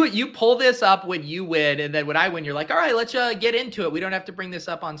 You pull this up when you win, and then when I win, you're like, all right, let's get into it. We don't have to bring this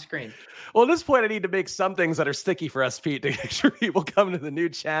up on screen. Well, at this point, I need to make some things that are sticky for us, Pete, to make sure people come to the new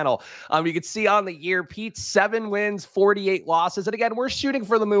channel. You can see on the year, Pete, 7 wins, 48 losses. And again, we're shooting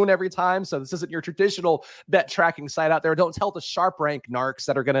for the moon every time. So this isn't your traditional bet tracking site out there. Don't tell the sharp rank narcs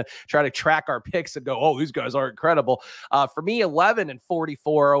that are going to try to track our picks and go, oh, these guys are incredible. For me, 11 and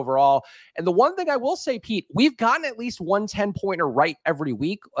 44 overall. And the one thing I will say, Pete, we've gotten at least one 10-pointer right every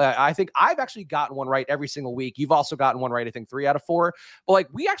week. I think I've actually gotten one right every single week. You've also gotten one right, I think 3 out of 4. But like,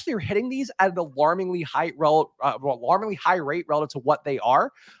 we actually are hitting these at an alarmingly high rate relative to what they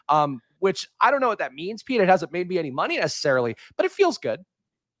are, which I don't know what that means, Pete. It hasn't made me any money necessarily, but it feels good.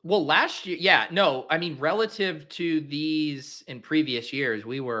 Well, last year, yeah, no, I mean, relative to these in previous years,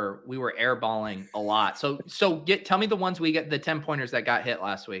 we were airballing a lot. So tell me the ones we get, the 10-pointers that got hit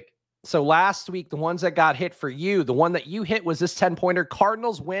last week. So last week, the ones that got hit for you, the one that you hit was this 10-pointer.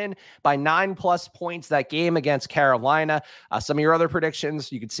 Cardinals win by 9+ points that game against Carolina. Some of your other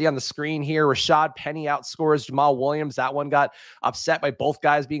predictions, you can see on the screen here. Rashad Penny outscores Jamal Williams. That one got upset by both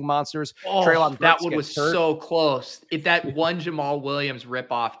guys being monsters. Oh, that one was so close. If that one Jamal Williams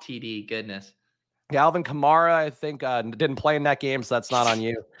ripoff TD, goodness. Alvin Kamara, I think, didn't play in that game, so that's not on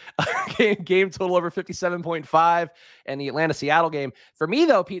you. Game total over 57.5, and the Atlanta-Seattle game. For me,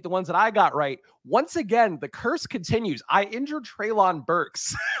 though, Pete, the ones that I got right, once again, the curse continues. I injured Treylon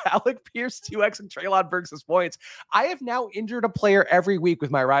Burks. Alec Pierce, 2x, and Treylon Burks' points. I have now injured a player every week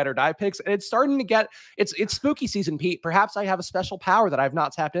with my ride or die picks, and it's starting to get, it's spooky season, Pete. Perhaps I have a special power that I've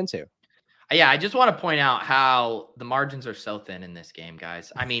not tapped into. Yeah, I just want to point out how the margins are so thin in this game,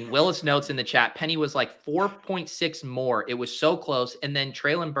 guys. I mean, Willis notes in the chat, Penny was like 4.6 more. It was so close. And then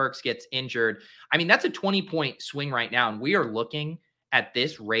Treylon Burks gets injured. I mean, that's a 20-point swing right now. And we are looking at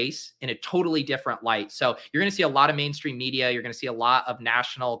this race in a totally different light. So you're going to see a lot of mainstream media. You're going to see a lot of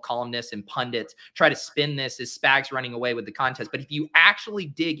national columnists and pundits try to spin this as Spags running away with the contest. But if you actually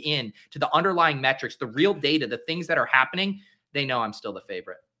dig in to the underlying metrics, the real data, the things that are happening, they know I'm still the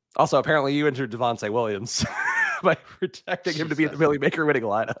favorite. Also, apparently you injured Devontae Williams by protecting him to be the Billy Maker winning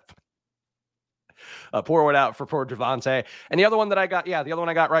lineup. Pour one out for poor Javonte. And the other one that I got, the other one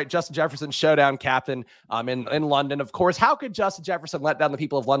I got right, Justin Jefferson, showdown captain in London. Of course, how could Justin Jefferson let down the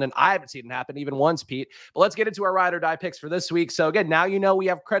people of London? I haven't seen it happen even once, Pete. But let's get into our ride or die picks for this week. So again, now you know we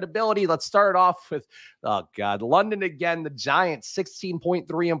have credibility. Let's start off with, oh God, London again. The Giants,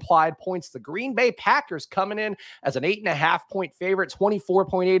 16.3 implied points. The Green Bay Packers coming in as an 8.5 point favorite,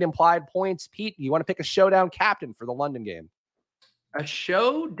 24.8 implied points. Pete, you want to pick a showdown captain for the London game? A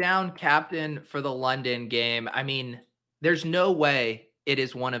showdown captain for the London game. I mean, there's no way it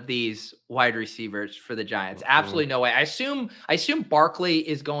is one of these wide receivers for the Giants. Absolutely no way. I assume Barkley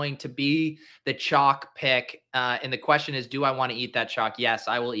is going to be the chalk pick. And the question is, do I want to eat that chalk? Yes,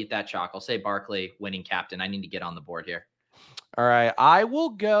 I will eat that chalk. I'll say Barkley winning captain. I need to get on the board here. All right. I will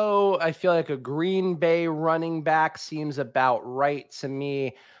go. I feel like a Green Bay running back seems about right to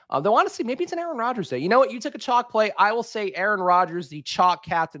me. Though honestly, maybe it's an Aaron Rodgers day. You know what? You took a chalk play. I will say Aaron Rodgers, the chalk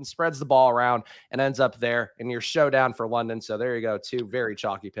captain, spreads the ball around and ends up there in your showdown for London. So there you go. Two very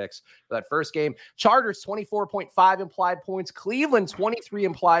chalky picks for that first game. Chargers, 24.5 implied points. Cleveland, 23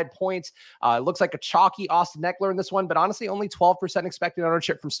 implied points. It looks like a chalky Austin Eckler in this one, but honestly, only 12% expected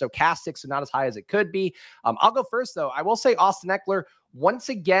ownership from Stochastic, so not as high as it could be. I'll go first, though. I will say Austin Eckler once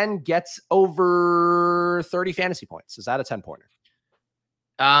again gets over 30 fantasy points. Is that a 10-pointer?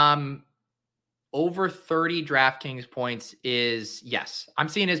 Over 30 DraftKings points is yes. I'm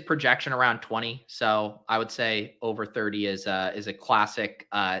seeing his projection around 20. So I would say over 30 is a classic,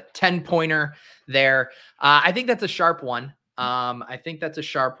 10-pointer there. I think that's a sharp one.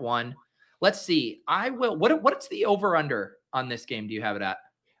 Let's see. What's the over under on this game? Do you have it at?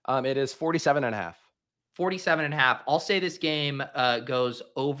 It is 47.5. 47.5. I'll say this game, goes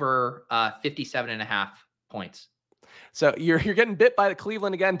over, 57.5 points. So you're getting bit by the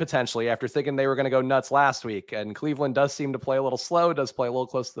Cleveland again, potentially, after thinking they were going to go nuts last week. And Cleveland does seem to play a little slow, does play a little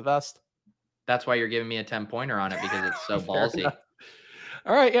close to the vest. That's why you're giving me a 10-pointer on it, because it's so ballsy.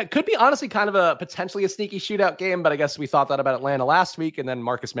 All right. Yeah, it could be honestly kind of a potentially a sneaky shootout game, but I guess we thought that about Atlanta last week, and then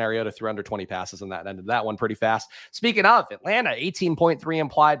Marcus Mariota threw under 20 passes, and that ended that one pretty fast. Speaking of Atlanta, 18.3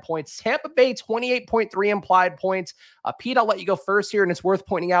 implied points. Tampa Bay, 28.3 implied points. Pete, I'll let you go first here, and it's worth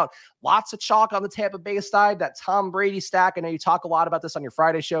pointing out lots of chalk on the Tampa Bay side. That Tom Brady stack, I know you talk a lot about this on your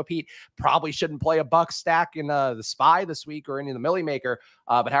Friday show, Pete. Probably shouldn't play a Buck stack in the Spy this week or in the Millie Maker,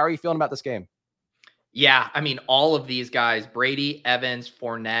 but how are you feeling about this game? Yeah, I mean, all of these guys, Brady, Evans,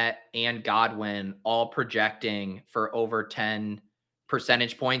 Fournette, and Godwin, all projecting for over 10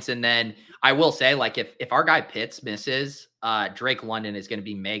 percentage points. And then I will say, like, if our guy Pitts misses, Drake London is going to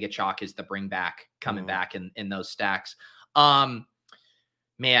be mega chalk as the bring back coming back in those stacks. Man,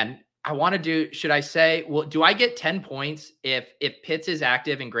 I want to do, should I say, well, do I get 10 points if Pitts is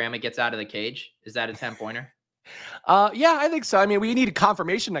active and Grandma gets out of the cage? Is that a 10-pointer? Yeah, I think so. I mean, we need a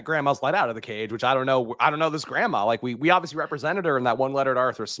confirmation that Grandma's let out of the cage, which I don't know. I don't know this Grandma. Like we obviously represented her in that one letter to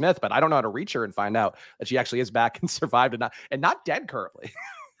Arthur Smith, but I don't know how to reach her and find out that she actually is back and survived and not dead currently.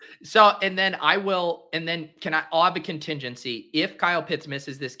 So, I'll have a contingency. If Kyle Pitts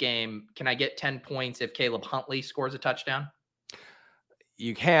misses this game, can I get 10 points if Caleb Huntley scores a touchdown?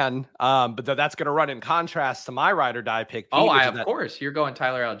 You can, but that's going to run in contrast to my ride or die pick. Pete, of course. You're going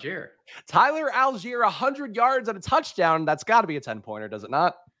Tyler Allgeier. Tyler Allgeier, 100 yards and a touchdown. That's got to be a 10-pointer, does it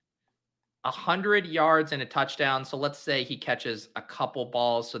not? 100 yards and a touchdown. So let's say he catches a couple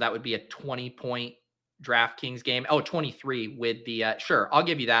balls. So that would be a 20-point DraftKings game. Oh, 23 with the, sure, I'll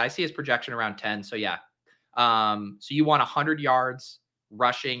give you that. I see his projection around 10. So yeah. So you want 100 yards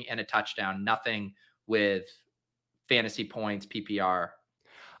rushing and a touchdown, nothing with fantasy points, PPR.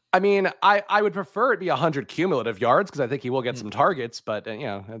 I mean, I would prefer it be 100 cumulative yards because I think he will get some targets, but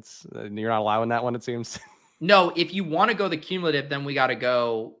it's you're not allowing that one, it seems. No, if you want to go the cumulative, then we got to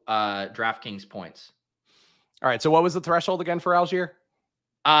go DraftKings points. All right. So what was the threshold again for Allgeier?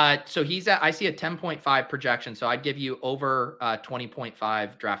 So he's at, I see a 10.5 projection. So I'd give you over 20.5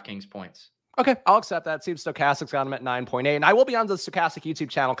 DraftKings points. Okay, I'll accept that. Seems Stochastic's got him at 9.8. And I will be on the Stochastic YouTube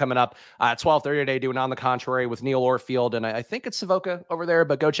channel coming up at 12:30 today doing On the Contrary with Neil Orfield. And I think it's Savoca over there,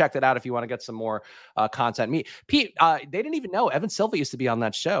 but go check that out if you want to get some more content. Pete, they didn't even know Evan Silva used to be on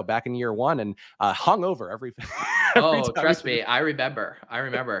that show back in year one and hung over every oh, trust me. I remember.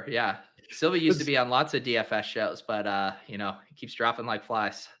 Yeah. Silva used to be on lots of DFS shows, but he keeps dropping like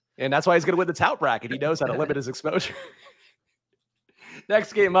flies. And that's why he's going to win the tout bracket. He knows how to limit his exposure.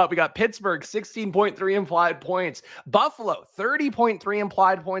 Next game up, we got Pittsburgh, 16.3 implied points. Buffalo, 30.3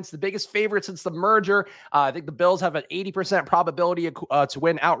 implied points, the biggest favorite since the merger. I think the Bills have an 80% probability to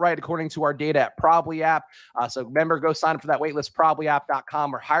win outright, according to our data at Probly app. So remember, go sign up for that waitlist,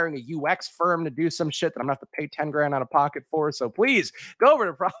 problyapp.com. We're hiring a UX firm to do some shit that I'm going to have to pay 10 grand out of pocket for. So please go over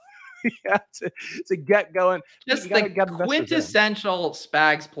to Yeah, to get going. Just the quintessential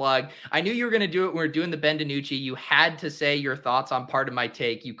Spags plug. I knew you were going to do it when we were doing the Ben DiNucci. You had to say your thoughts on part of my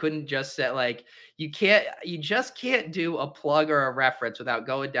take. You couldn't just say like, you just can't do a plug or a reference without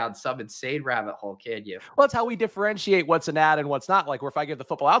going down some insane rabbit hole, can you? Well, that's how we differentiate what's an ad and what's not. Like, where if I give the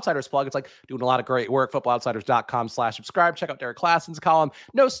Football Outsiders plug, it's like doing a lot of great work. FootballOutsiders.com/subscribe. Check out Derek Klassen's column.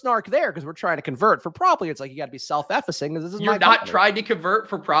 No snark there because we're trying to convert. For Probably, it's like you got to be self-effacing. You're not trying to convert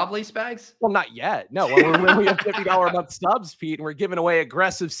for Probably, Spags? Well, not yet. No, when we have $50 a month subs, Pete, and we're giving away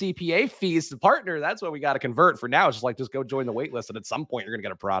aggressive CPA fees to partner, that's what we got to convert. For now, it's just like, just go join the wait list, and at some point, you're going to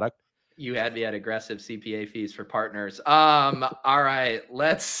get a product. You had me at aggressive CPA fees for partners. All right,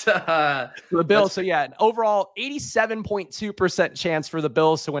 let's the Bills. So yeah, an overall 87.2% chance for the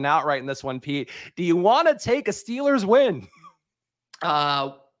Bills to win outright in this one. Pete, do you want to take a Steelers win?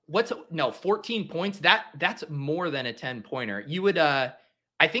 14 points? That's more than a 10-pointer. You would I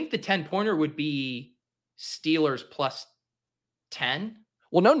think the 10-pointer would be Steelers plus 10.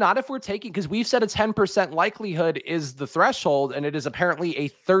 Well, no, not if we're taking, because we've said a 10% likelihood is the threshold, and it is apparently a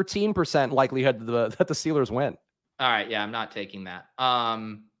 13% likelihood that the Steelers win. All right, yeah, I'm not taking that.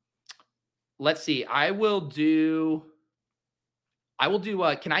 Let's see. I will do.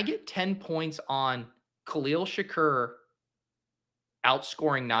 Can I get 10 points on Khalil Shakur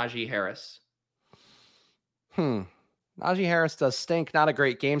outscoring Najee Harris? Najee Harris does stink. Not a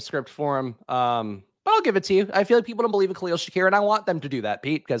great game script for him. But I'll give it to you. I feel like people don't believe in Khalil Shakir, and I want them to do that,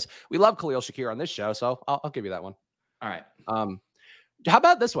 Pete, because we love Khalil Shakir on this show. So I'll give you that one. All right. How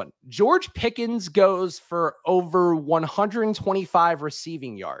about this one? George Pickens goes for over 125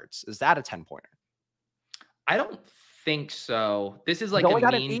 receiving yards. Is that a 10-pointer? I don't think so. This is like only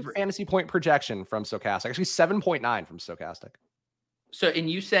got an 8 fantasy point projection from Stokastic. Actually, 7.9 from Stokastic. So, and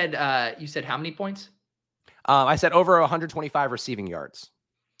you said how many points? I said over 125 receiving yards.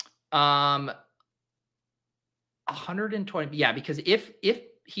 120. Yeah, because if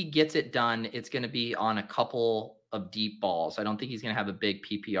he gets it done, it's going to be on a couple of deep balls. I don't think he's going to have a big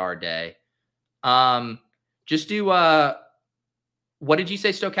PPR day. Just do what did you say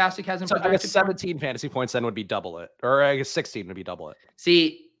Stokastic has in projected? I guess 17 fantasy points then would be double it. Or I guess 16 would be double it.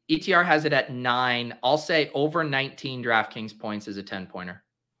 See, ETR has it at 9. I'll say over 19 DraftKings points is a 10-pointer.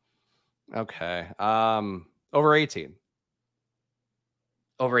 Okay. Over 18.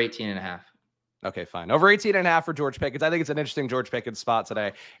 Over 18 and a half. Okay, fine. Over 18 and a half for George Pickens. I think it's an interesting George Pickens spot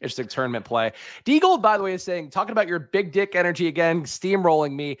today. Interesting tournament play. D Gold, by the way, is saying, talking about your big dick energy again,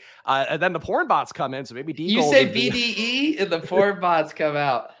 steamrolling me. And then the porn bots come in. So maybe D Gold. You say BDE and the porn bots come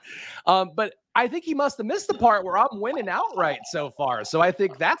out. But I think he must have missed the part where I'm winning outright so far. So I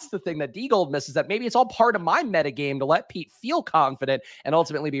think that's the thing that D Gold misses, that maybe it's all part of my metagame to let Pete feel confident and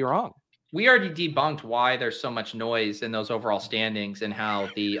ultimately be wrong. We already debunked why there's so much noise in those overall standings and how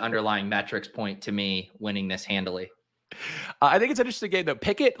the underlying metrics point to me winning this handily. I think it's an interesting game though.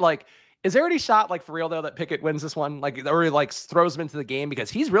 Pickett, like, is there any shot, like, for real though, that Pickett wins this one? Like, or he like throws him into the game,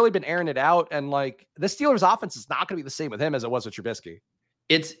 because he's really been airing it out, and like the Steelers offense is not going to be the same with him as it was with Trubisky.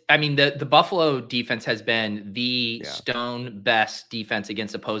 The Buffalo defense has been the stone best defense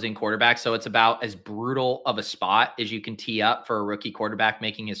against opposing quarterbacks. So it's about as brutal of a spot as you can tee up for a rookie quarterback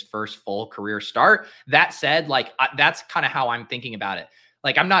making his first full career start. That said, like, that's kind of how I'm thinking about it.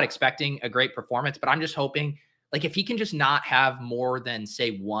 Like, I'm not expecting a great performance, but I'm just hoping, like, if he can just not have more than,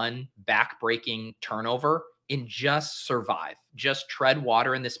 say, one back-breaking turnover and just survive, just tread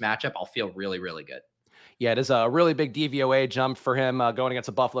water in this matchup, I'll feel really, really good. Yeah, it is a really big DVOA jump for him going against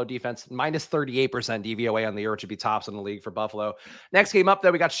a Buffalo defense. Minus 38% DVOA on the year, which would be tops in the league for Buffalo. Next game up,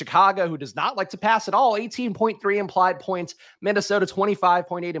 though, we got Chicago, who does not like to pass at all. 18.3 implied points. Minnesota,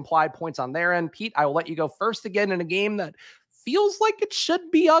 25.8 implied points on their end. Pete, I will let you go first again in a game that feels like it should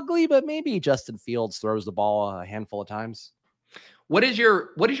be ugly, but maybe Justin Fields throws the ball a handful of times. What is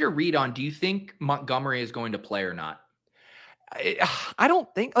your read on, do you think Montgomery is going to play or not? I don't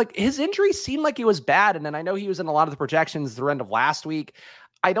think, like, his injury seemed like it was bad. And then I know he was in a lot of the projections the end of last week.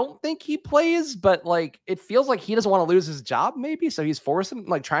 I don't think he plays, but like, it feels like he doesn't want to lose his job maybe. So he's forcing,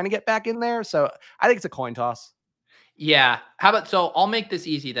 like, trying to get back in there. So I think it's a coin toss. Yeah. So I'll make this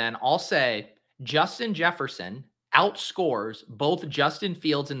easy then. I'll say Justin Jefferson outscores both Justin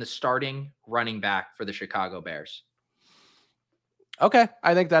Fields and the starting running back for the Chicago Bears. Okay.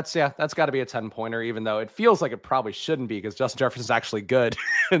 I think that's got to be a 10-pointer, even though it feels like it probably shouldn't be, because Justin Jefferson's actually good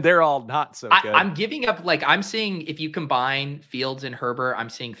and they're all not so good. I'm giving up, like, I'm seeing, if you combine Fields and Herbert, I'm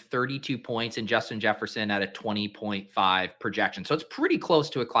seeing 32 points and Justin Jefferson at a 20.5 projection. So it's pretty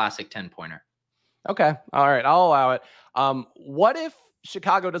close to a classic 10-pointer. Okay. All right. I'll allow it. What if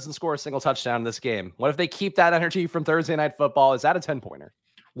Chicago doesn't score a single touchdown in this game? What if they keep that energy from Thursday Night Football? Is that a 10-pointer?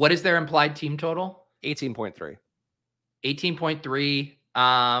 What is their implied team total? 18.3.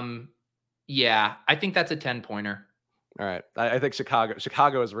 18.3. Yeah, I think that's a 10-pointer. All right. I think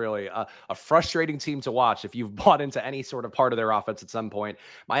Chicago is really a frustrating team to watch if you've bought into any sort of part of their offense at some point.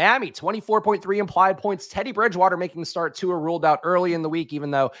 Miami, 24.3 implied points. Teddy Bridgewater making the start. Tua ruled out early in the week,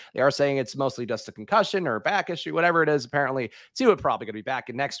 even though they are saying it's mostly just a concussion or a back issue, whatever it is. Apparently, Tua probably going to be back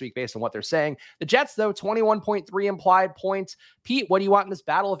in next week based on what they're saying. The Jets, though, 21.3 implied points. Pete, what do you want in this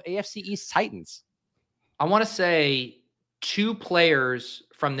battle of AFC East Titans? I want to say 2 players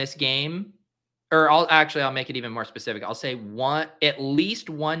from this game. Or I'll make it even more specific. I'll say at least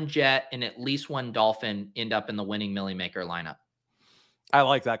one Jet and at least one Dolphin end up in the winning Millie Maker lineup. I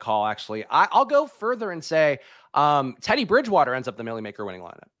like that call, actually. I'll go further and say Teddy Bridgewater ends up the Millie Maker winning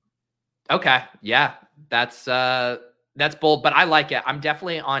lineup. Okay. Yeah. That's bold, but I like it. I'm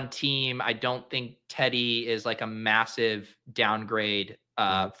definitely on team. I don't think Teddy is like a massive downgrade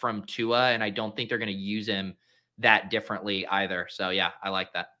from Tua, and I don't think they're going to use him that differently either. So yeah, I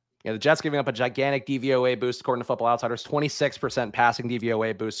like that. Yeah, the Jets giving up a gigantic DVOA boost, according to Football Outsiders, 26% passing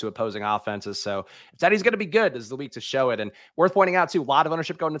DVOA boost to opposing offenses. So if Teddy's going to be good, this is the week to show it. And worth pointing out, too, a lot of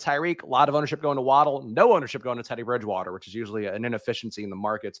ownership going to Tyreek, a lot of ownership going to Waddle, no ownership going to Teddy Bridgewater, which is usually an inefficiency in the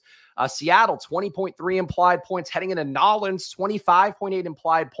markets. Seattle, 20.3 implied points, heading into Nolans, 25.8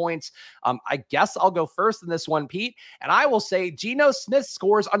 implied points. I guess I'll go first in this one, Pete. And I will say Geno Smith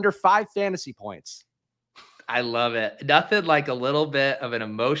scores under 5 fantasy points. I love it. Nothing like a little bit of an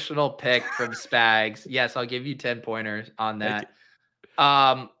emotional pick from Spags. Yes, I'll give you 10 pointers on that.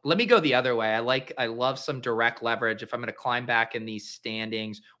 Let me go the other way. I love some direct leverage. If I'm going to climb back in these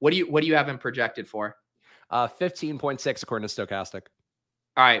standings, what do you have him projected for? 15.6 according to Stokastic.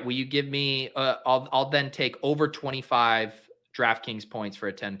 All right. Will you give me, I'll then take over 25 DraftKings points for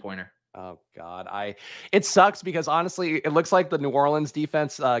a 10-pointer. Oh God, it sucks because honestly, it looks like the New Orleans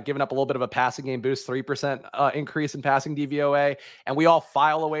defense giving up a little bit of a passing game boost, 3% increase in passing DVOA, and we all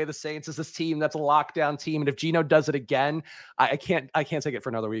file away the Saints as this team that's a lockdown team. And if Geno does it again, I can't take it for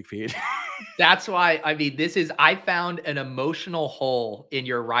another week, Pete. That's why I found an emotional hole in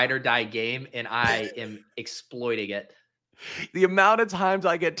your ride or die game, and I am exploiting it. The amount of times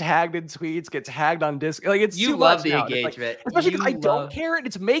I get tagged in tweets, get tagged on Discord, like it's you too love much the now. engagement, like, especially because I don't care, and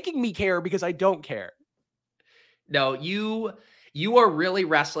it's making me care because I don't care. No, you are really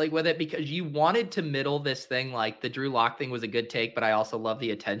wrestling with it because you wanted to middle this thing. Like the Drew Lock thing was a good take, but I also love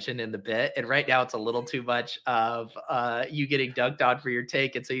the attention in the bit. And right now it's a little too much of you getting dunked on for your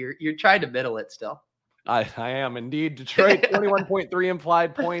take, and so you're trying to middle it still. I am indeed. Detroit, 21.3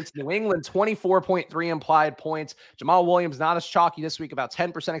 implied points. New England, 24.3 implied points. Jamal Williams, not as chalky this week, about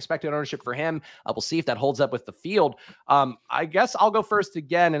 10% expected ownership for him. We'll see if that holds up with the field. I guess I'll go first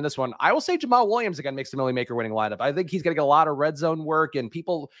again in this one. I will say Jamal Williams again makes the Millie Maker winning lineup. I think he's going to get a lot of red zone work, and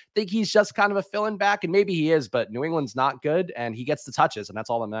people think he's just kind of a fill-in back, and maybe he is, but New England's not good, and he gets the touches, and that's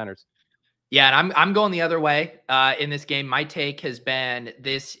all that matters. Yeah, and I'm going the other way in this game. My take has been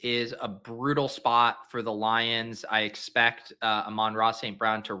this is a brutal spot for the Lions. I expect Amon-Ra St.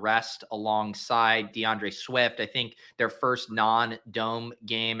 Brown to rest alongside DeAndre Swift. I think their first non-dome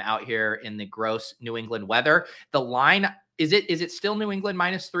game out here in the gross New England weather. The line, is it still New England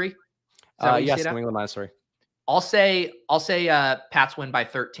 -3? Yes, New England -3. I'll say Pats win by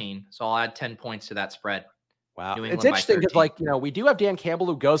 13, so I'll add 10 points to that spread. Wow. It's interesting because, we do have Dan Campbell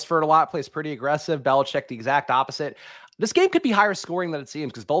who goes for it a lot, plays pretty aggressive. Belichick, the exact opposite. This game could be higher scoring than it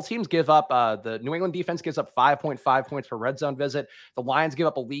seems because both teams give up, the New England defense gives up 5.5 points per red zone visit. The Lions give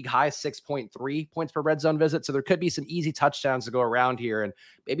up a league high 6.3 points per red zone visit. So there could be some easy touchdowns to go around here. And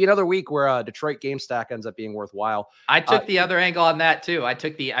maybe another week where Detroit game stack ends up being worthwhile. I took the other angle on that too. I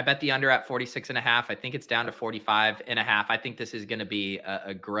bet the under at 46.5. I think it's down to 45.5. I think this is going to be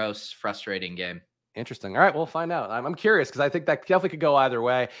a gross, frustrating game. Interesting. All right, we'll find out. I'm curious because I think that definitely could go either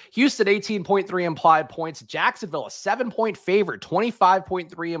way. Houston, 18.3 implied points. Jacksonville, a 7-point favorite,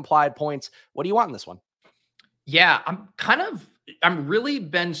 25.3 implied points. What do you want in this one? Yeah, I'm really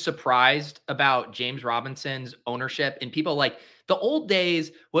been surprised about James Robinson's ownership, and people like the old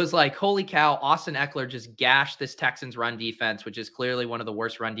days was like, holy cow, Austin Eckler just gashed this Texans run defense, which is clearly one of the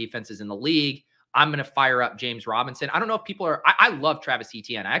worst run defenses in the league. I'm going to fire up James Robinson. I don't know if people are, I love Travis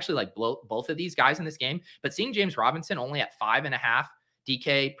Etienne. I actually like both of these guys in this game, but seeing James Robinson only at 5.5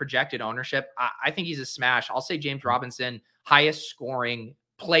 DK projected ownership, I think he's a smash. I'll say James Robinson, highest scoring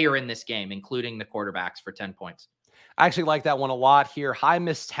player in this game, including the quarterbacks for 10 points. I actually like that one a lot here. High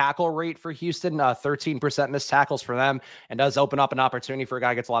missed tackle rate for Houston, 13% missed tackles for them, and does open up an opportunity for a guy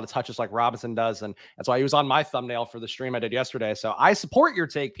who gets a lot of touches like Robinson does. And that's why he was on my thumbnail for the stream I did yesterday. So I support your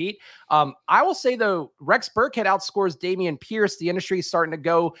take, Pete. I will say, though, Rex Burkhead outscores Dameon Pierce. The industry is starting to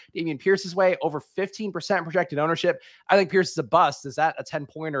go Dameon Pierce's way, over 15% projected ownership. I think Pierce is a bust. Is that a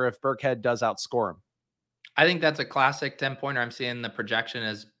 10-pointer if Burkhead does outscore him? I think that's a classic 10-pointer. I'm seeing the projection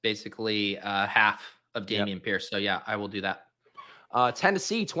as basically half of Dameon Pierce. So yeah, I will do that.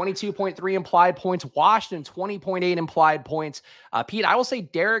 Tennessee, 22.3 implied points. Washington, 20.8 implied points. Pete, I will say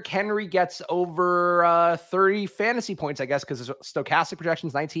Derrick Henry gets over 30 fantasy points, I guess, because his stochastic projection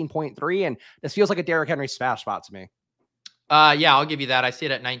is 19.3, and this feels like a Derrick Henry smash spot to me. Yeah, I'll give you that. I see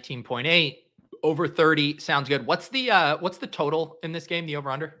it at 19.8. Over 30 sounds good. What's the total in this game? The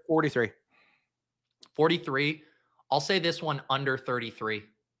over under 43. 43. I'll say this one under 33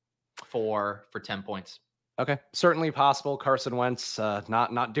 for 10 points. Okay, certainly possible. Carson Wentz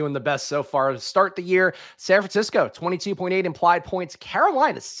not doing the best so far to start the year. San Francisco, 22.8 implied points.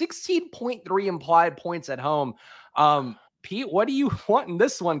 Carolina, 16.3 implied points at home. Pete, what do you want in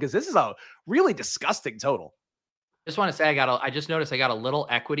this one? Because this is a really disgusting total. Just want to say I just noticed I got a little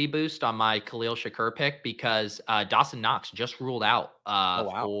equity boost on my Khalil Shakur pick because Dawson Knox just ruled out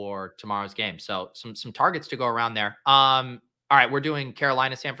for tomorrow's game. So some targets to go around there. All right, we're doing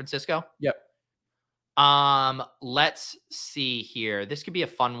Carolina, San Francisco. Yep. Let's see here. This could be a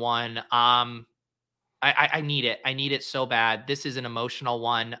fun one. I need it. I need it so bad. This is an emotional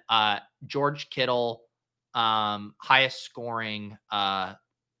one. George Kittle, highest scoring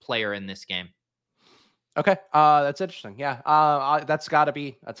player in this game. Okay. That's interesting. Yeah. That's got to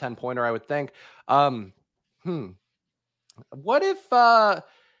be a 10-pointer, I would think. What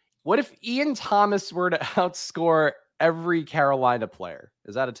if Ian Thomas were to outscore every Carolina player?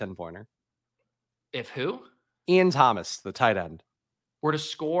 Is that a 10-pointer? If who? Ian Thomas, the tight end, were to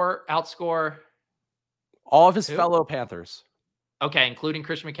outscore all of his fellow Panthers. Okay, including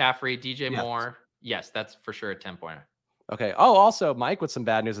Christian McCaffrey, DJ Moore. Yes, that's for sure a 10-pointer. Okay. Oh, also, Mike, with some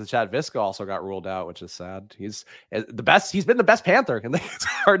bad news in the chat, Visca also got ruled out, which is sad. He's the best. He's been the best Panther, and it's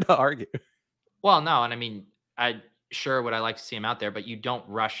hard to argue. Well, no, and I mean, would I like to see him out there, but you don't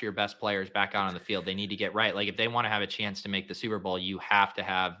rush your best players back out on the field. They need to get right. Like if they want to have a chance to make the Super Bowl, you have to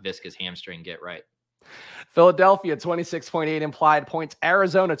have Visca's hamstring get right. Philadelphia, 26.8 implied points.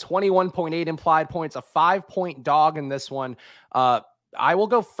 Arizona, 21.8 implied points. A 5-point dog in this one. I will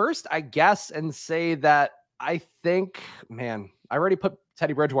go first, I guess, and say that I think, man, I already put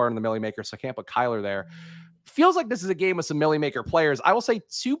Teddy Bridgewater in the Millie Maker, so I can't put Kyler there. Feels like this is a game with some Millie Maker players. I will say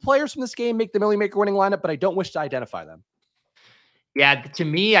 2 players from this game make the Millie Maker winning lineup, but I don't wish to identify them. Yeah, to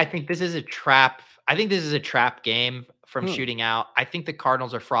me, I think this is a trap. I think this is a trap game from shooting out. I think the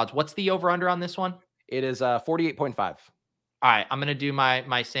Cardinals are frauds. What's the over-under on this one? It is 48.5. All right, I'm going to do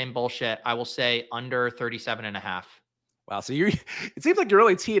my same bullshit. I will say under 37.5. Wow, so it seems like you're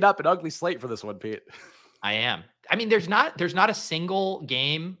really teeing up an ugly slate for this one, Pete. I am. I mean, there's not a single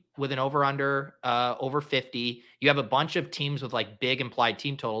game with an over-under over 50. You have a bunch of teams with like big implied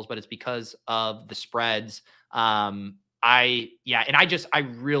team totals, but it's because of the spreads. I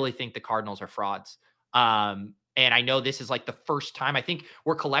really think the Cardinals are frauds. And I know this is like the first time I think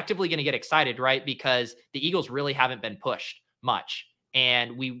we're collectively going to get excited, right? Because the Eagles really haven't been pushed much.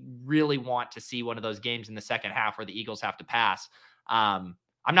 And we really want to see one of those games in the second half where the Eagles have to pass.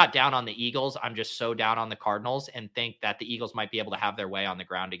 I'm not down on the Eagles. I'm just so down on the Cardinals and think that the Eagles might be able to have their way on the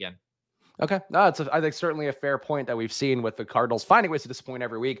ground again. Okay. No, I think certainly a fair point that we've seen with the Cardinals finding ways to disappoint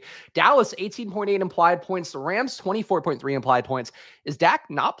every week. Dallas, 18.8 implied points. The Rams, 24.3 implied points. Is Dak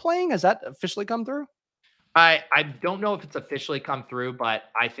not playing? Has that officially come through? I don't know if it's officially come through, but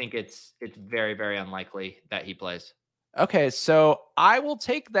I think it's very, very unlikely that he plays. Okay, so I will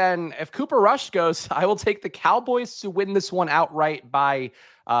take then, if Cooper Rush goes, I will take the Cowboys to win this one outright by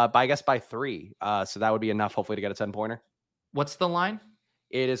 3. So that would be enough, hopefully, to get a 10-pointer. What's the line?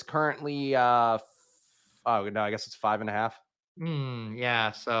 It is currently, I guess it's 5.5.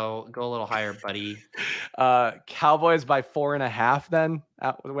 Yeah, so go a little higher, buddy. Cowboys by 4.5 then,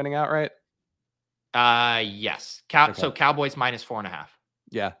 winning outright? Yes. So Cowboys minus 4.5.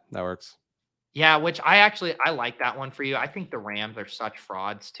 Yeah, that works. Yeah, which I like that one for you. I think the Rams are such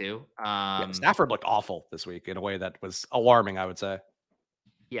frauds too. Stafford looked awful this week in a way that was alarming, I would say.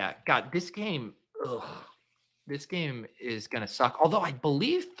 Yeah, God, this game is going to suck. Although I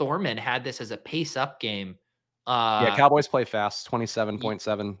believe Thorman had this as a pace up game. Cowboys play fast,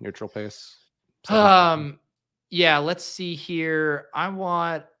 27.7 neutral pace. Yeah, let's see here.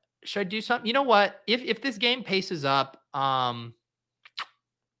 Should I do something? You know what? If this game paces up,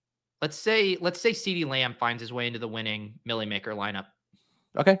 Let's say CeeDee Lamb finds his way into the winning Millie Maker lineup.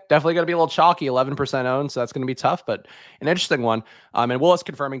 Okay, definitely going to be a little chalky, 11% owned, so that's going to be tough, but an interesting one. And Willis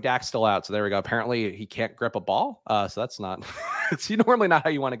confirming Dak's still out, so there we go. Apparently, he can't grip a ball, so that's not. It's normally not how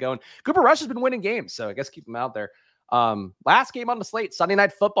you want to go. And Cooper Rush has been winning games, so I guess keep him out there. Last game on the slate, Sunday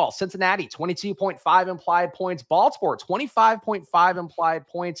Night Football. Cincinnati 22.5 implied points. Baltimore 25.5 implied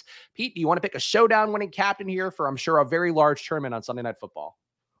points. Pete, do you want to pick a showdown winning captain here for, I'm sure, a very large tournament on Sunday Night Football?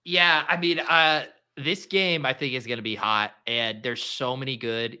 Yeah, I mean, this game I think is going to be hot, and there's so many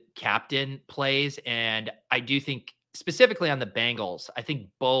good captain plays, and I do think specifically on the Bengals, I think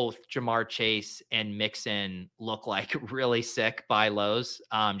both Jamar Chase and Mixon look like really sick buy lows,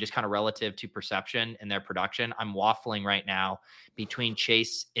 just kind of relative to perception and their production. I'm waffling right now between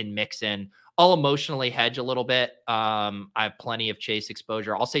Chase and Mixon. I'll emotionally hedge a little bit. I have plenty of Chase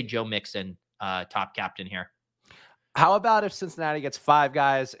exposure. I'll say Joe Mixon, top captain here. How about if Cincinnati gets 5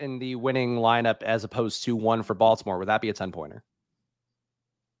 guys in the winning lineup as opposed to 1 for Baltimore? Would that be a 10-pointer?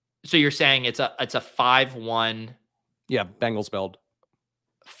 So you're saying it's a 5-1. Yeah, Bengals build.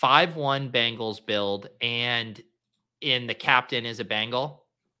 5-1 Bengals build, and in the captain is a Bengal?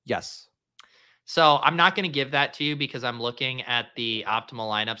 Yes. So I'm not going to give that to you because I'm looking at the optimal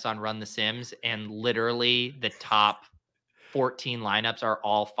lineups on Run the Sims, and literally the top 14 lineups are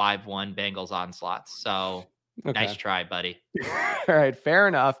all 5-1 Bengals onslaughts. So okay. Nice try, buddy. All right, fair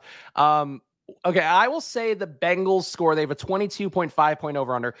enough. Okay, I will say the Bengals score. They have a 22.5 point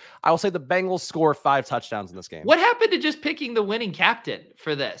over under. I will say the Bengals score 5 touchdowns in this game. What happened to just picking the winning captain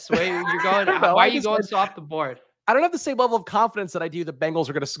for this? Why are you going so off the board? I don't have the same level of confidence that I do the Bengals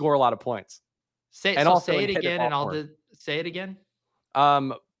are going to score a lot of points. Say it again, and I'll say it again.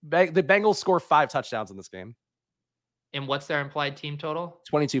 The Bengals score 5 touchdowns in this game. And what's their implied team total?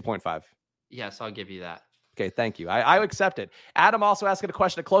 22.5. Yes, I'll give you that. Okay, thank you. I accept it. Adam also asking a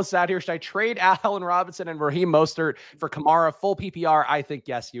question to close us out here. Should I trade Allen Robinson and Raheem Mostert for Kamara full PPR? I think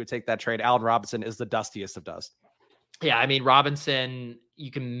yes, you would take that trade. Allen Robinson is the dustiest of dust. Yeah, I mean, Robinson,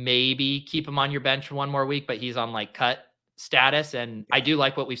 you can maybe keep him on your bench for one more week, but he's on like cut status. And I do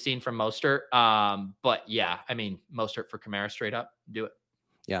like what we've seen from Mostert. But yeah, I mean, Mostert for Kamara straight up, do it.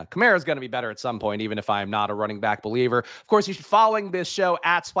 Yeah, Kamara is going to be better at some point, even if I'm not a running back believer. Of course, you should following this show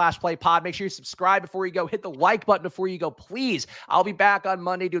at Splash Play Pod. Make sure you subscribe before you go. Hit the like button before you go, please. I'll be back on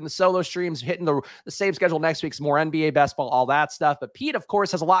Monday doing the solo streams, hitting the same schedule next week, some more NBA basketball, all that stuff. But Pete, of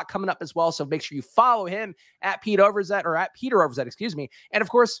course, has a lot coming up as well, so make sure you follow him at Pete Overzet, or at Peter Overzet, excuse me. And of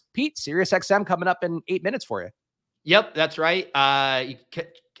course, Pete, SiriusXM coming up in 8 minutes for you. Yep, that's right.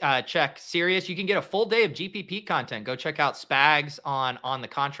 Check Sirius. You can get a full day of GPP content. Go check out Spags on the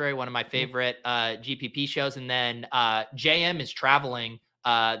contrary, one of my favorite GPP shows. And then JM is traveling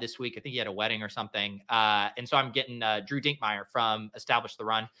this week. I think he had a wedding or something. And so I'm getting Drew Dinkmeyer from Establish the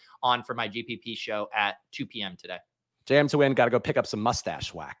Run on for my GPP show at 2 p.m. today. JM to win. Got to go pick up some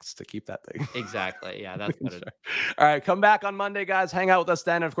mustache wax to keep that thing. Exactly. Yeah, that's what it is. All right. Come back on Monday, guys. Hang out with us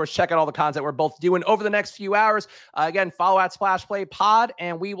then. And of course, check out all the content we're both doing over the next few hours. Again, follow at Splash Play Pod,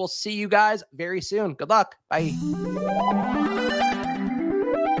 and we will see you guys very soon. Good luck. Bye.